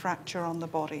causes the fracture on the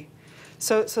body.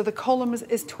 So the column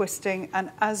is twisting, and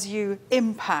as you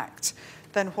impact,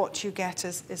 then what you get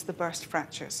is the burst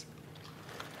fractures.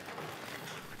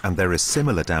 And there is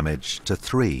similar damage to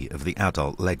 3 of the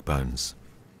adult leg bones.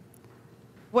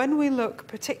 When we look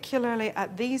particularly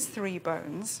at these 3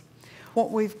 bones,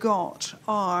 what we've got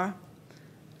are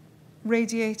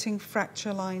radiating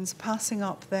fracture lines passing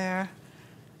up there,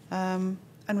 and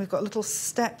we've got little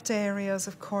stepped areas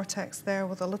of cortex there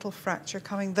with a little fracture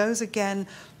coming. Those again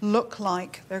look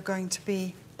like they're going to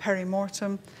be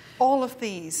perimortem. All of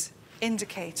these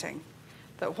indicating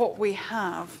that what we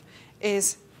have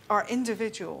are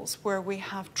individuals where we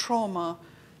have trauma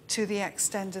to the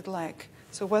extended leg.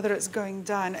 So whether it's going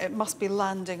down, it must be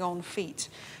landing on feet,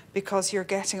 because you're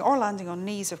getting, or landing on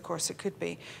knees, of course it could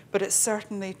be, but it's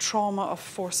certainly trauma of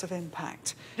force of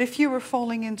impact. If you were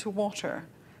falling into water,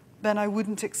 then I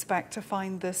wouldn't expect to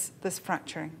find this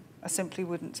fracturing. I simply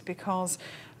wouldn't, because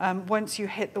once you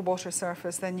hit the water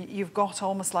surface, then you've got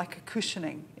almost like a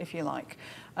cushioning, if you like.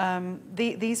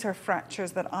 These are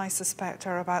fractures that I suspect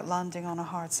are about landing on a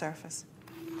hard surface.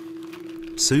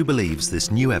 Sue believes this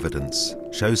new evidence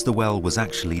shows the well was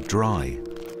actually dry,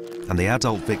 and the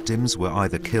adult victims were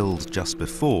either killed just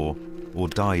before or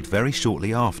died very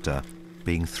shortly after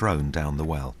being thrown down the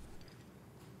well.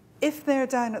 If they're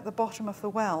down at the bottom of the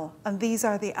well, and these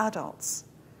are the adults,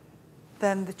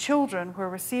 then the children, where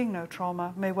we're seeing no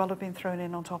trauma, may well have been thrown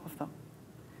in on top of them.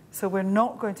 So we're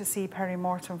not going to see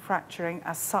perimortem fracturing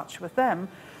as such with them,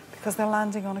 because they're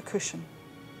landing on a cushion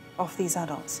of these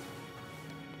adults.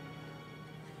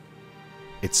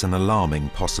 It's an alarming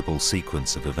possible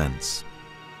sequence of events.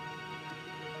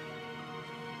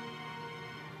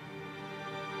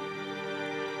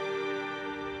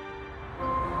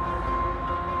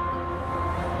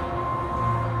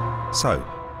 So,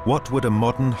 what would a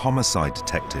modern homicide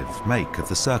detective make of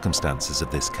the circumstances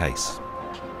of this case?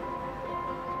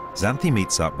 Xanthi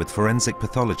meets up with forensic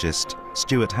pathologist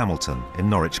Stuart Hamilton in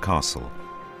Norwich Castle,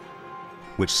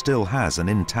 which still has an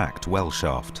intact well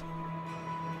shaft.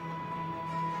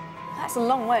 That's a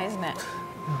long way, isn't it?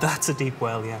 That's a deep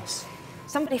well, yes.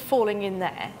 Somebody falling in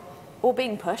there or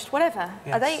being pushed, whatever.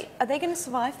 Yes. Are they going to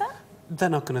survive that? They're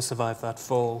not going to survive that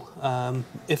fall.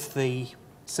 If the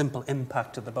simple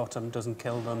impact at the bottom doesn't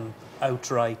kill them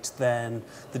outright, then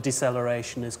the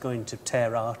deceleration is going to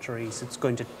tear arteries, it's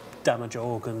going to damage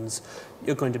organs,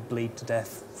 you're going to bleed to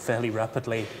death fairly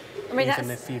rapidly. I mean, even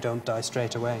if you don't die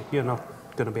straight away. You're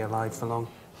not going to be alive for long.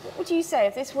 What would you say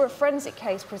if this were a forensic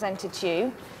case presented to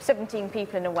you, 17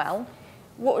 people in a well,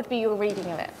 what would be your reading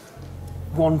of it?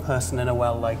 One person in a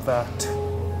well like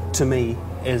that, to me,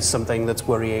 is something that's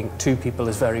worrying. 2 people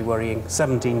is very worrying.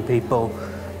 17 people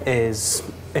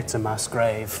it's a mass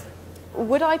grave.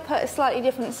 Would I put a slightly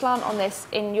different slant on this,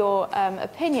 in your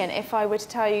opinion, if I were to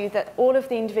tell you that all of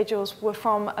the individuals were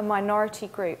from a minority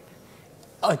group?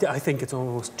 I think it's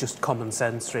almost just common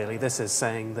sense, really. This is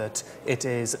saying that it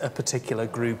is a particular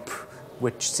group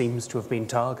which seems to have been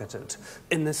targeted.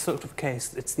 In this sort of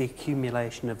case, it's the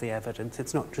accumulation of the evidence.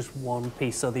 It's not just one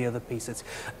piece or the other piece. It's,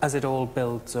 as it all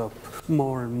builds up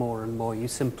more and more and more, you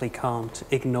simply can't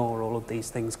ignore all of these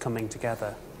things coming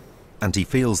together. And he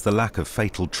feels the lack of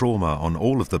fatal trauma on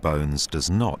all of the bones does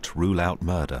not rule out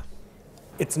murder.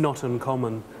 It's not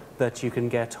uncommon that you can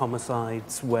get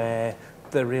homicides where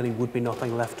there really would be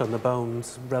nothing left on the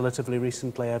bones. Relatively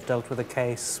recently, I've dealt with a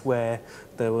case where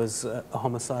there was a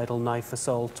homicidal knife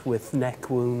assault with neck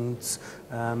wounds,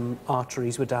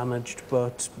 arteries were damaged,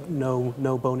 but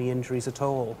no bony injuries at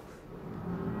all.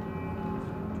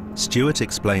 Stewart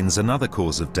explains another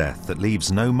cause of death that leaves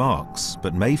no marks,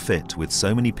 but may fit with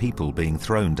so many people being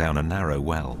thrown down a narrow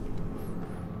well.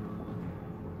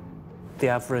 The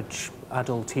average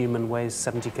adult human weighs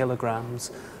 70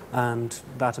 kilograms, and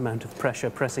that amount of pressure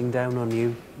pressing down on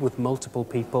you with multiple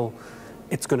people,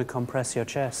 it's going to compress your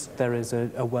chest. There is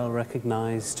a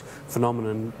well-recognised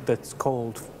phenomenon that's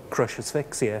called crush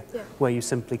asphyxia, where you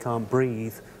simply can't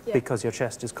breathe because your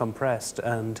chest is compressed,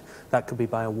 and that could be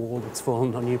by a wall that's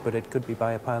fallen on you, but it could be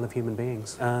by a pile of human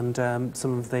beings. And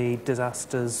some of the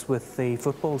disasters with the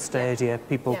football stadia,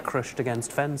 people crushed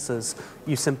against fences,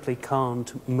 you simply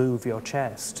can't move your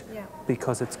chest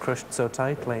because it's crushed so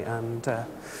tightly, and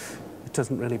it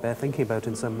doesn't really bear thinking about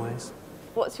in some ways.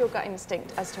 What's your gut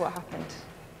instinct as to what happened?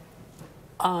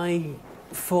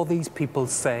 For these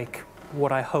people's sake,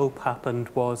 what I hope happened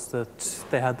was that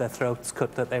they had their throats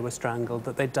cut, that they were strangled,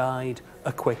 that they died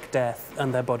a quick death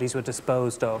and their bodies were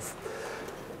disposed of.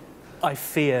 I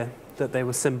fear that they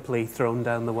were simply thrown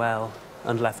down the well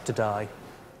and left to die.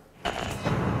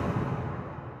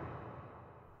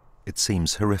 It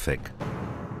seems horrific.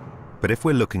 But if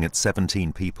we're looking at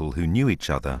 17 people who knew each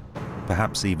other,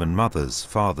 perhaps even mothers,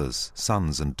 fathers,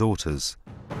 sons and daughters,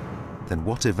 then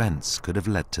what events could have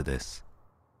led to this?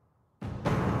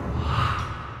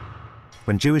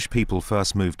 When Jewish people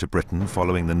first moved to Britain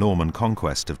following the Norman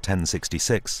conquest of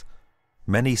 1066,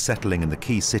 many settling in the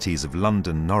key cities of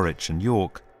London, Norwich and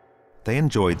York, they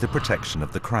enjoyed the protection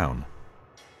of the crown.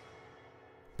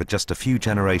 But just a few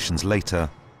generations later,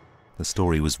 the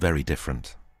story was very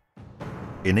different.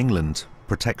 In England,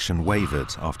 protection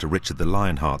wavered after Richard the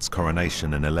Lionheart's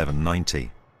coronation in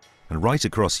 1190, and right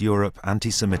across Europe,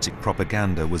 anti-Semitic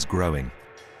propaganda was growing.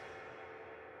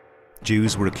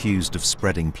 Jews were accused of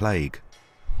spreading plague,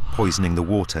 poisoning the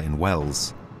water in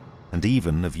wells, and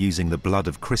even of using the blood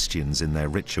of Christians in their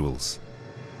rituals.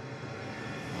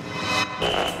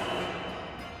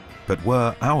 But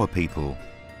were our people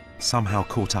somehow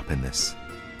caught up in this?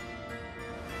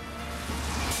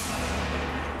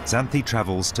 Xanthi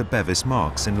travels to Bevis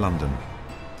Marks in London,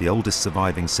 the oldest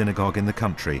surviving synagogue in the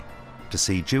country, to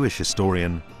see Jewish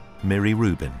historian Miri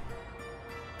Rubin.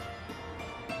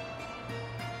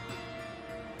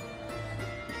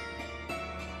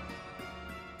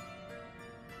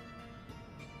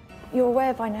 You're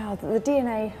aware by now that the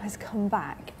DNA has come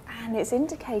back and it's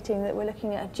indicating that we're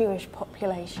looking at a Jewish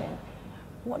population.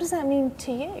 What does that mean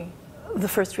to you? The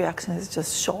first reaction is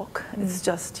just shock. It's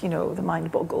just, the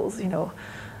mind boggles,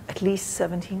 at least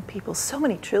 17 people, so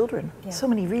many children, so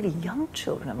many really young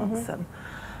children amongst them.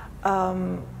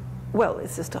 Well,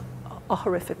 it's just a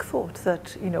horrific thought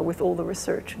that, with all the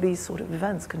research, these sort of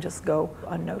events can just go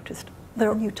unnoticed. There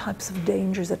are new types of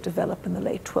dangers that develop in the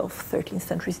late 12th, 13th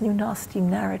centuries, new nasty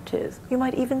narratives. You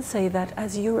might even say that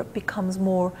as Europe becomes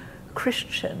more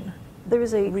Christian, there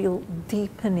is a real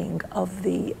deepening of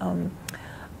the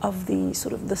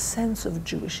sort of the sense of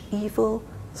Jewish evil.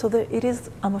 So that it is,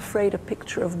 I'm afraid, a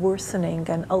picture of worsening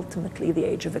and ultimately the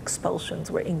age of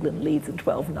expulsions, where England leads in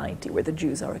 1290, where the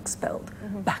Jews are expelled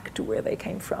back to where they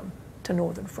came from, to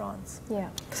northern France. Yeah.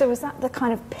 So was that the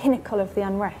kind of pinnacle of the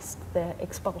unrest, the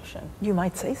expulsion? You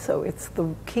might say so. It's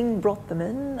the king brought them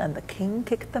in and the king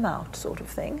kicked them out, sort of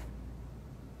thing.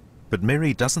 But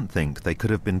Miri doesn't think they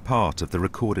could have been part of the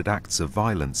recorded acts of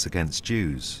violence against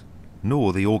Jews,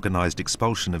 nor the organised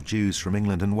expulsion of Jews from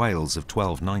England and Wales of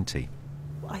 1290.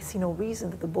 I see no reason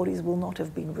that the bodies will not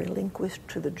have been relinquished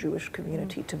to the Jewish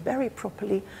community to bury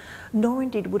properly, nor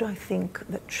indeed would I think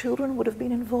that children would have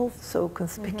been involved so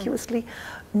conspicuously,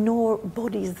 nor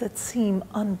bodies that seem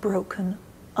unbroken,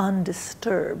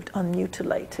 undisturbed,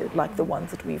 unmutilated, like the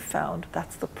ones that we've found.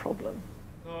 That's the problem.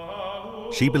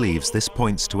 She believes this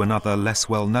points to another less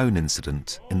well-known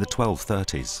incident in the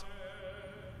 1230s.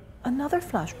 Another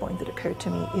flashpoint that occurred to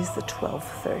me is the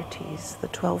 1230s. The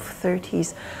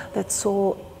 1230s that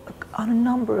saw, on a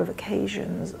number of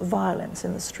occasions, violence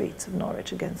in the streets of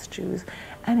Norwich against Jews,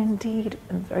 and indeed,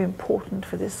 and very important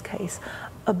for this case,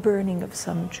 a burning of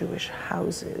some Jewish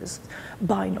houses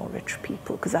by Norwich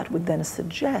people, because that would then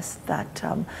suggest that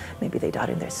maybe they died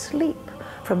in their sleep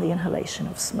from the inhalation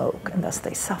of smoke, and thus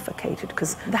they suffocated,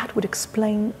 because that would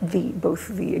explain both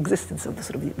the existence of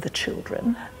the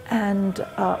children and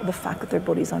the fact that their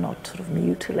bodies are not sort of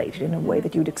mutilated in a way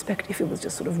that you'd expect if it was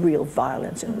just sort of real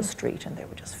violence in the street and they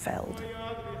were just felled.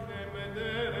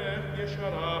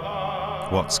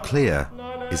 What's clear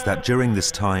is that during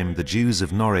this time the Jews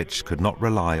of Norwich could not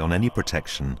rely on any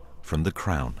protection from the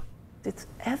Crown. It's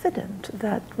evident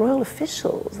that royal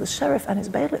officials, the sheriff and his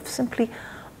bailiff, simply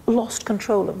lost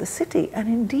control of the city and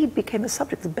indeed became the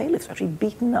subject. The bailiffs were actually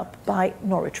beaten up by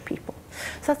Norwich people.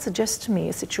 So that suggests to me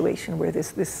a situation where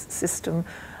this system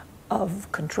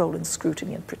of control and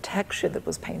scrutiny and protection that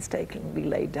was painstakingly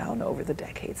laid down over the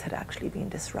decades had actually been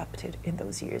disrupted in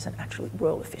those years, and actually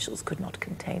royal officials could not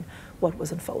contain what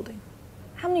was unfolding.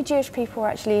 How many Jewish people were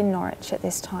actually in Norwich at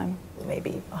this time?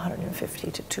 Maybe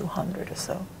 150 to 200 or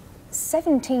so.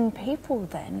 17 people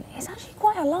then is actually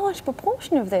quite a large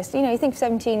proportion of this. You know, you think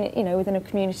 17, you know, within a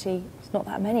community, it's not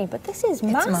that many, but this is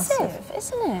massive,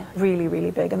 isn't it? Really,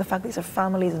 really big. And the fact these are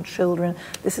families and children,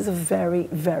 this is a very,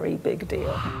 very big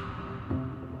deal.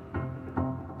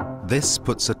 This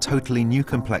puts a totally new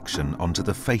complexion onto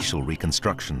the facial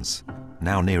reconstructions,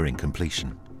 now nearing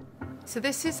completion. So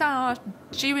this is our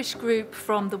Jewish group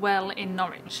from the Well in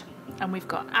Norwich, and we've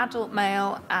got adult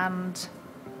male and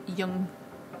young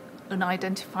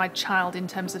unidentified child in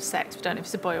terms of sex. We don't know if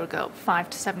it's a boy or a girl, 5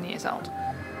 to 7 years old.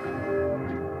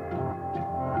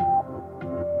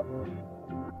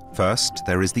 First,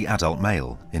 there is the adult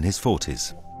male in his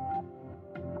 40s.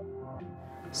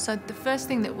 So the first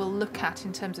thing that we'll look at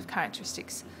in terms of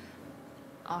characteristics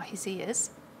are his ears,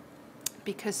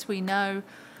 because we know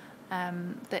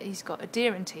that he's got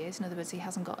adherent ears. In other words, he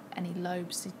hasn't got any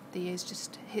lobes. The ears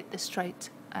just hit the straight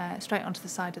onto the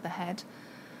side of the head.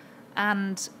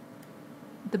 And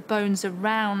the bones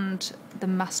around the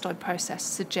mastoid process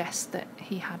suggest that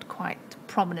he had quite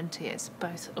prominent ears,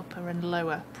 both upper and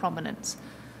lower prominence.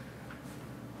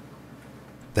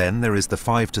 Then there is the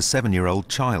 5 to 7 year old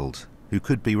child, who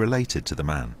could be related to the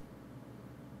man.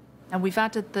 And we've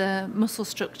added the muscle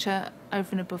structure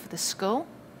over and above the skull,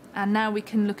 and now we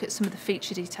can look at some of the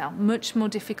feature detail. Much more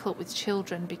difficult with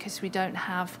children because we don't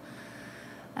have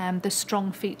the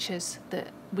strong features that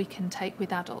we can take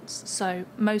with adults. So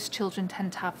most children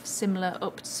tend to have similar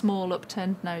small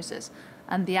upturned noses,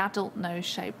 and the adult nose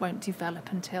shape won't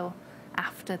develop until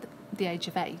after the age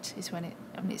of 8 is when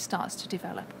it starts to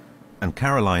develop. And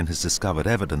Caroline has discovered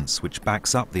evidence which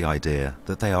backs up the idea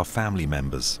that they are family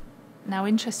members. Now,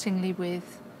 interestingly,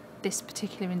 with this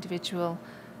particular individual,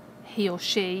 he or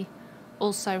she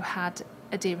also had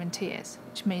adherent ears,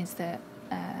 which means that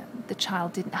the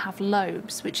child didn't have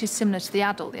lobes, which is similar to the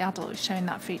adult. The adult is showing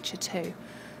that feature too.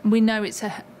 We know it's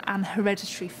an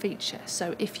hereditary feature,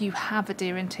 so if you have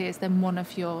adherent ears, then one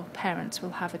of your parents will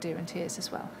have adherent ears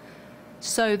as well.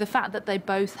 So the fact that they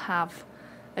both have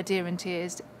adherent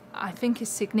ears, I think, is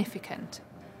significant.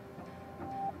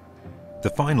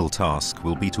 The final task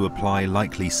will be to apply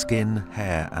likely skin,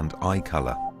 hair and eye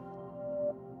colour.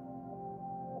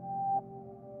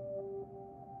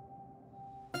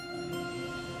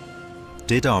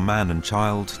 Did our man and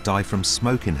child die from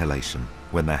smoke inhalation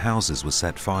when their houses were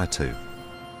set fire to?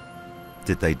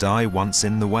 Did they die once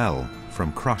in the well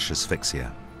from crush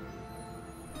asphyxia?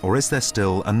 Or is there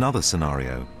still another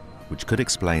scenario which could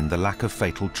explain the lack of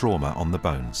fatal trauma on the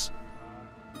bones?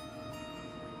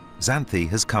 Xanthi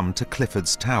has come to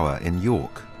Clifford's Tower in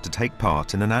York to take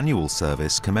part in an annual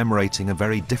service commemorating a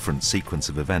very different sequence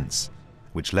of events,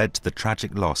 which led to the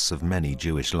tragic loss of many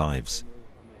Jewish lives.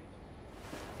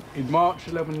 In March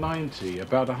 1190,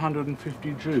 about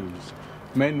 150 Jews,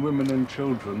 men, women and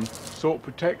children, sought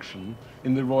protection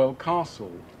in the royal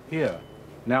castle here,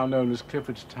 now known as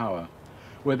Clifford's Tower,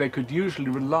 where they could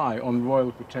usually rely on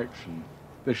royal protection.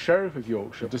 the Sheriff of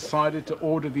Yorkshire decided to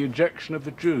order the ejection of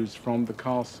the Jews from the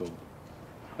castle.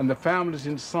 And the families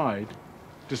inside,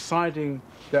 deciding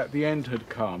that the end had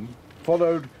come,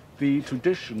 followed the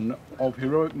tradition of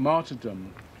heroic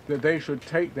martyrdom, that they should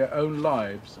take their own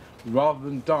lives rather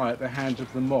than die at the hands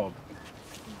of the mob.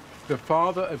 The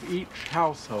father of each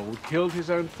household killed his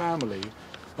own family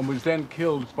and was then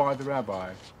killed by the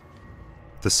rabbi.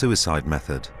 The suicide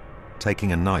method,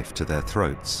 taking a knife to their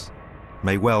throats,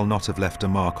 may well not have left a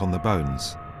mark on the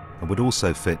bones, and would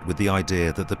also fit with the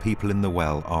idea that the people in the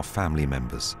well are family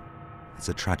members. It's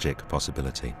a tragic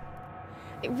possibility.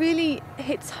 It really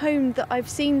hits home that I've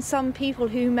seen some people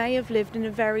who may have lived in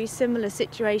a very similar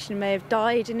situation, may have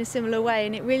died in a similar way,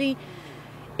 and it really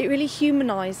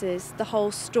humanises the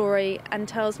whole story and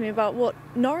tells me about what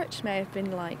Norwich may have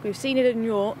been like. We've seen it in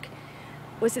York.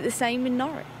 Was it the same in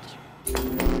Norwich?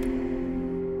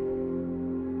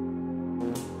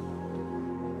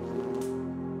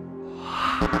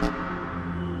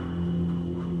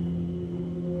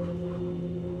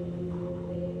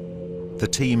 The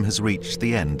team has reached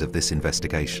the end of this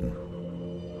investigation.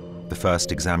 The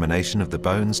first examination of the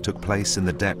bones took place in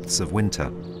the depths of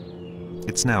winter.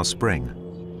 It's now spring,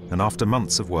 and after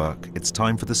months of work, it's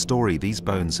time for the story these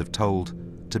bones have told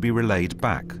to be relayed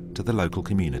back to the local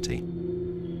community.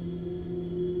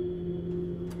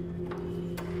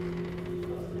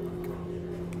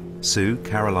 Sue,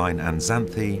 Caroline and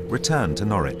Xanthi return to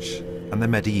Norwich and the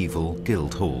medieval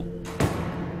Guildhall.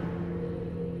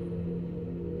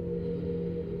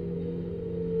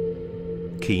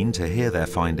 Keen to hear their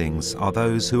findings are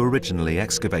those who originally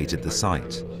excavated the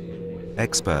site,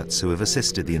 experts who have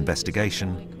assisted the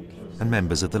investigation, and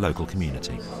members of the local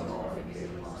community.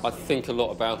 I think a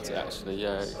lot about it, actually.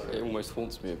 Yeah, it almost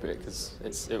haunts me a bit because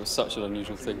it was such an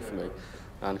unusual thing for me,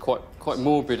 and quite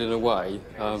morbid in a way.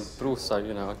 But also,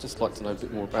 you know, I'd just like to know a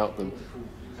bit more about them.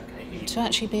 To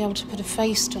actually be able to put a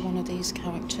face to one of these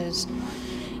characters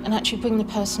and actually bring the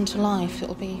person to life,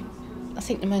 it'll be, I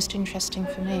think, the most interesting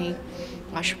for me.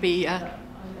 I should be,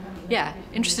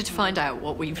 interested to find out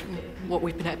what we've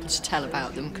been able to tell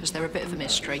about them, because they're a bit of a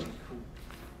mystery.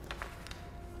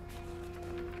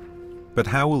 But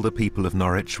how will the people of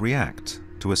Norwich react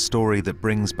to a story that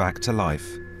brings back to life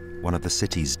one of the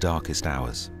city's darkest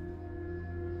hours?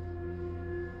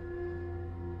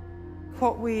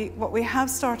 What we have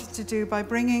started to do by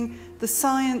bringing the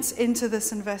science into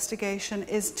this investigation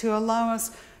is to allow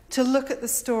us to look at the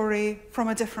story from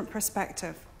a different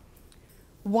perspective.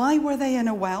 Why were they in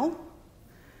a well?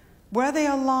 Were they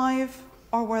alive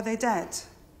or were they dead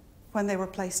when they were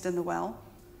placed in the well?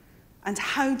 And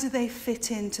how do they fit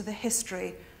into the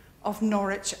history of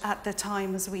Norwich at the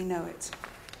time as we know it?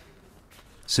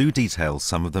 Sue details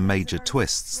some of the major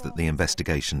twists that the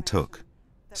investigation took,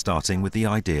 starting with the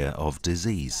idea of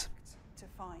disease.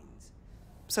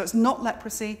 So it's not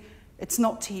leprosy, it's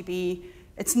not TB,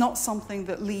 it's not something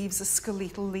that leaves a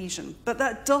skeletal lesion, but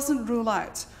that doesn't rule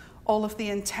out all of the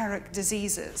enteric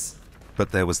diseases.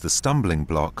 But there was the stumbling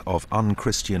block of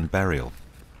unchristian burial.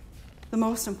 The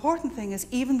most important thing is,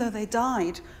 even though they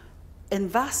died in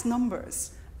vast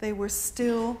numbers, they were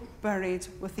still buried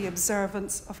with the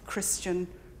observance of Christian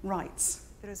rites.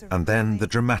 And then the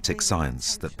dramatic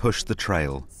science that pushed the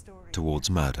trail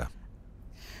towards murder.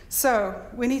 So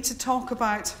we need to talk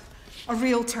about a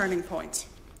real turning point,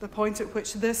 the point at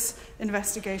which this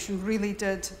investigation really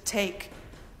did take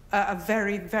a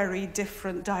very, very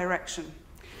different direction.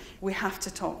 We have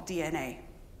to talk DNA.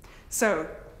 So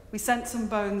we sent some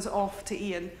bones off to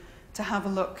Ian to have a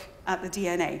look at the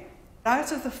DNA.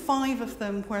 Out of the 5 of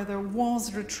them where there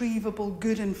was retrievable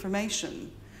good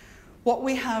information, what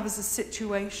we have is a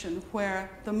situation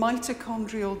where the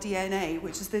mitochondrial DNA,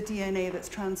 which is the DNA that's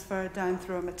transferred down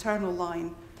through a maternal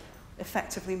line,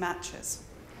 effectively matches.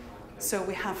 So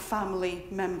we have family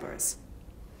members.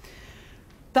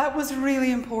 That was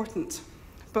really important,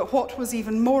 but what was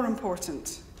even more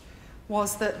important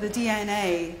was that the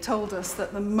DNA told us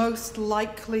that the most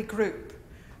likely group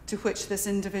to which these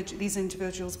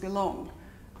individuals belong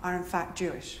are in fact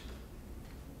Jewish.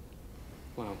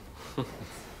 Wow.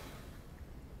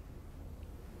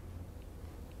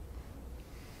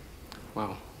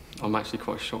 Wow, I'm actually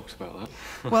quite shocked about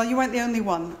that. Well, you weren't the only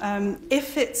one.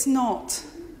 If it's not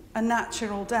a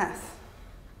natural death,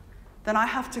 then I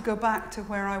have to go back to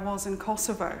where I was in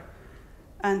Kosovo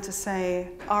and to say,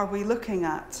 are we looking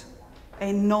at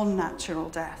a non-natural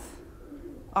death?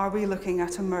 Are we looking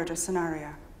at a murder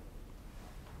scenario?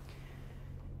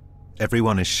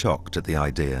 Everyone is shocked at the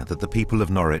idea that the people of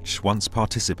Norwich once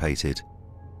participated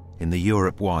in the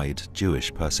Europe-wide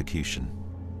Jewish persecution.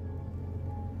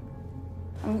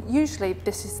 Usually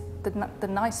this is the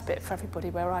nice bit for everybody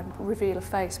where I reveal a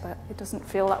face, but it doesn't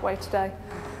feel that way today.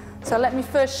 So let me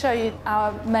first show you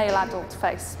our male adult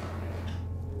face.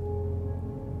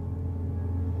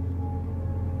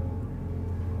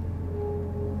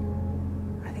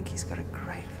 I think he's got a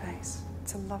great face.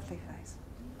 It's a lovely face.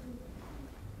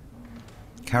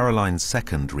 Caroline's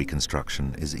second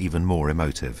reconstruction is even more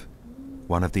emotive.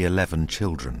 One of the 11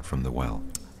 children from the well.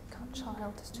 I think our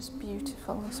child is just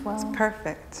beautiful as well. It's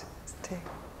perfect to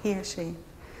he or she.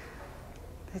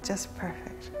 They're just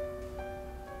perfect.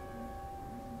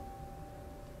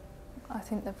 I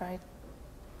think they're very,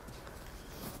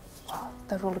 well,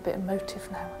 they're all a bit emotive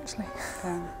now, actually.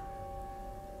 Yeah.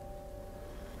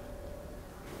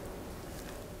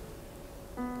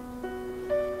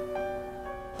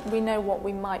 We know what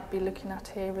we might be looking at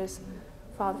here is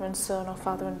father and son, or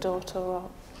father and daughter, or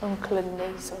uncle and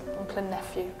niece, or uncle and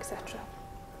nephew, etc.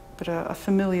 But a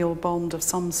familial bond of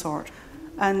some sort.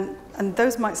 And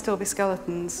those might still be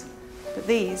skeletons, but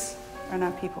these are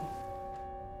now people.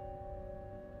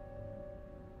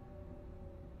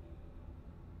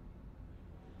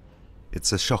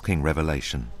 It's a shocking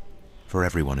revelation for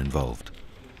everyone involved.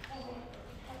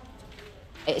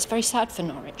 It's very sad for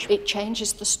Norwich. It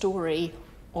changes the story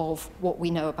of what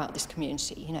we know about this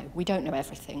community. You know, we don't know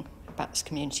everything about this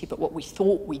community, but what we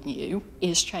thought we knew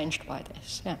is changed by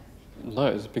this, yeah. No,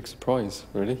 it was a big surprise,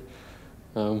 really.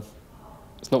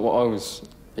 It's not what I was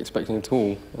expecting at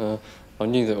all. I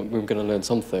knew that we were going to learn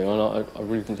something, and I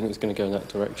really didn't think it was going to go in that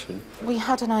direction. We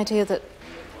had an idea that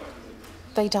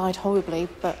they died horribly,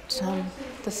 but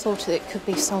the thought that it could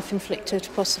be self-inflicted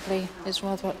possibly is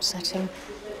rather upsetting.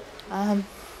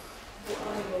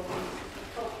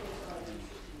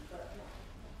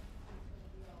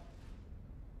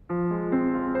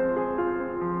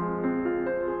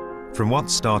 From what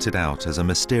started out as a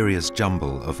mysterious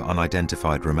jumble of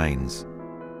unidentified remains,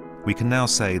 we can now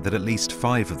say that at least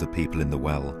 5 of the people in the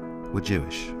well were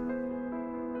Jewish.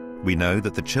 We know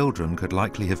that the children could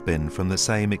likely have been from the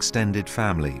same extended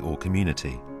family or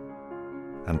community,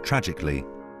 and tragically,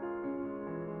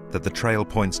 that the trail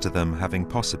points to them having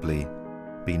possibly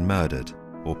been murdered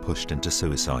or pushed into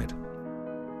suicide.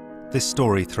 This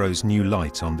story throws new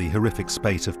light on the horrific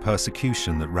spate of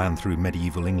persecution that ran through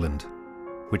medieval England,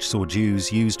 which saw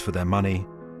Jews used for their money,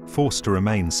 forced to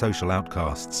remain social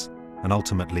outcasts, and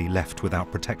ultimately left without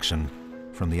protection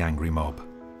from the angry mob.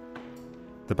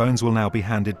 The bones will now be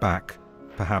handed back,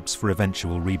 perhaps for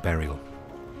eventual reburial.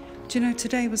 Do you know,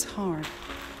 today was hard.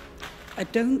 I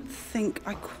don't think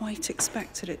I quite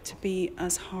expected it to be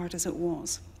as hard as it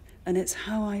was. And it's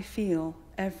how I feel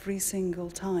every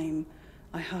single time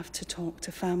I have to talk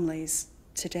to families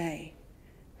today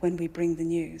when we bring the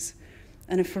news.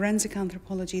 And in forensic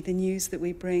anthropology, the news that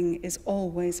we bring is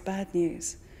always bad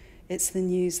news. It's the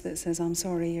news that says, I'm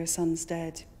sorry, your son's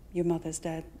dead, your mother's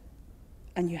dead,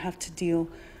 and you have to deal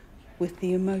with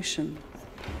the emotion.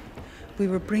 We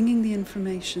were bringing the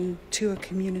information to a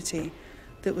community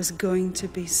that was going to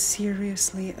be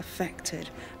seriously affected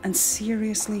and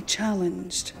seriously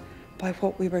challenged by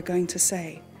what we were going to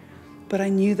say. But I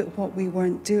knew that what we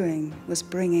weren't doing was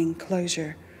bringing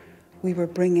closure. We were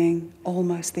bringing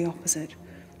almost the opposite.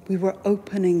 We were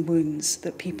opening wounds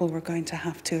that people were going to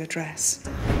have to address.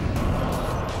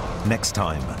 Next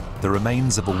time, the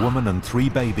remains of a woman and 3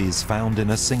 babies found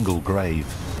in a single grave.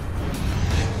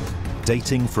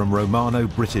 Dating from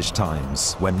Romano-British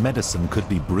times, when medicine could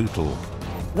be brutal.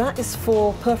 That is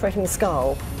for perforating the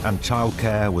skull. And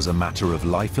childcare was a matter of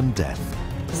life and death.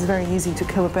 It's very easy to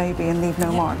kill a baby and leave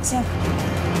no marks.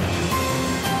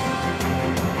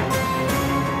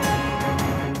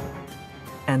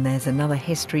 And there's another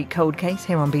History Cold Case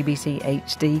here on BBC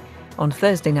HD on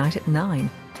Thursday night at 9.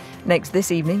 Next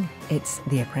this evening, it's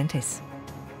The Apprentice.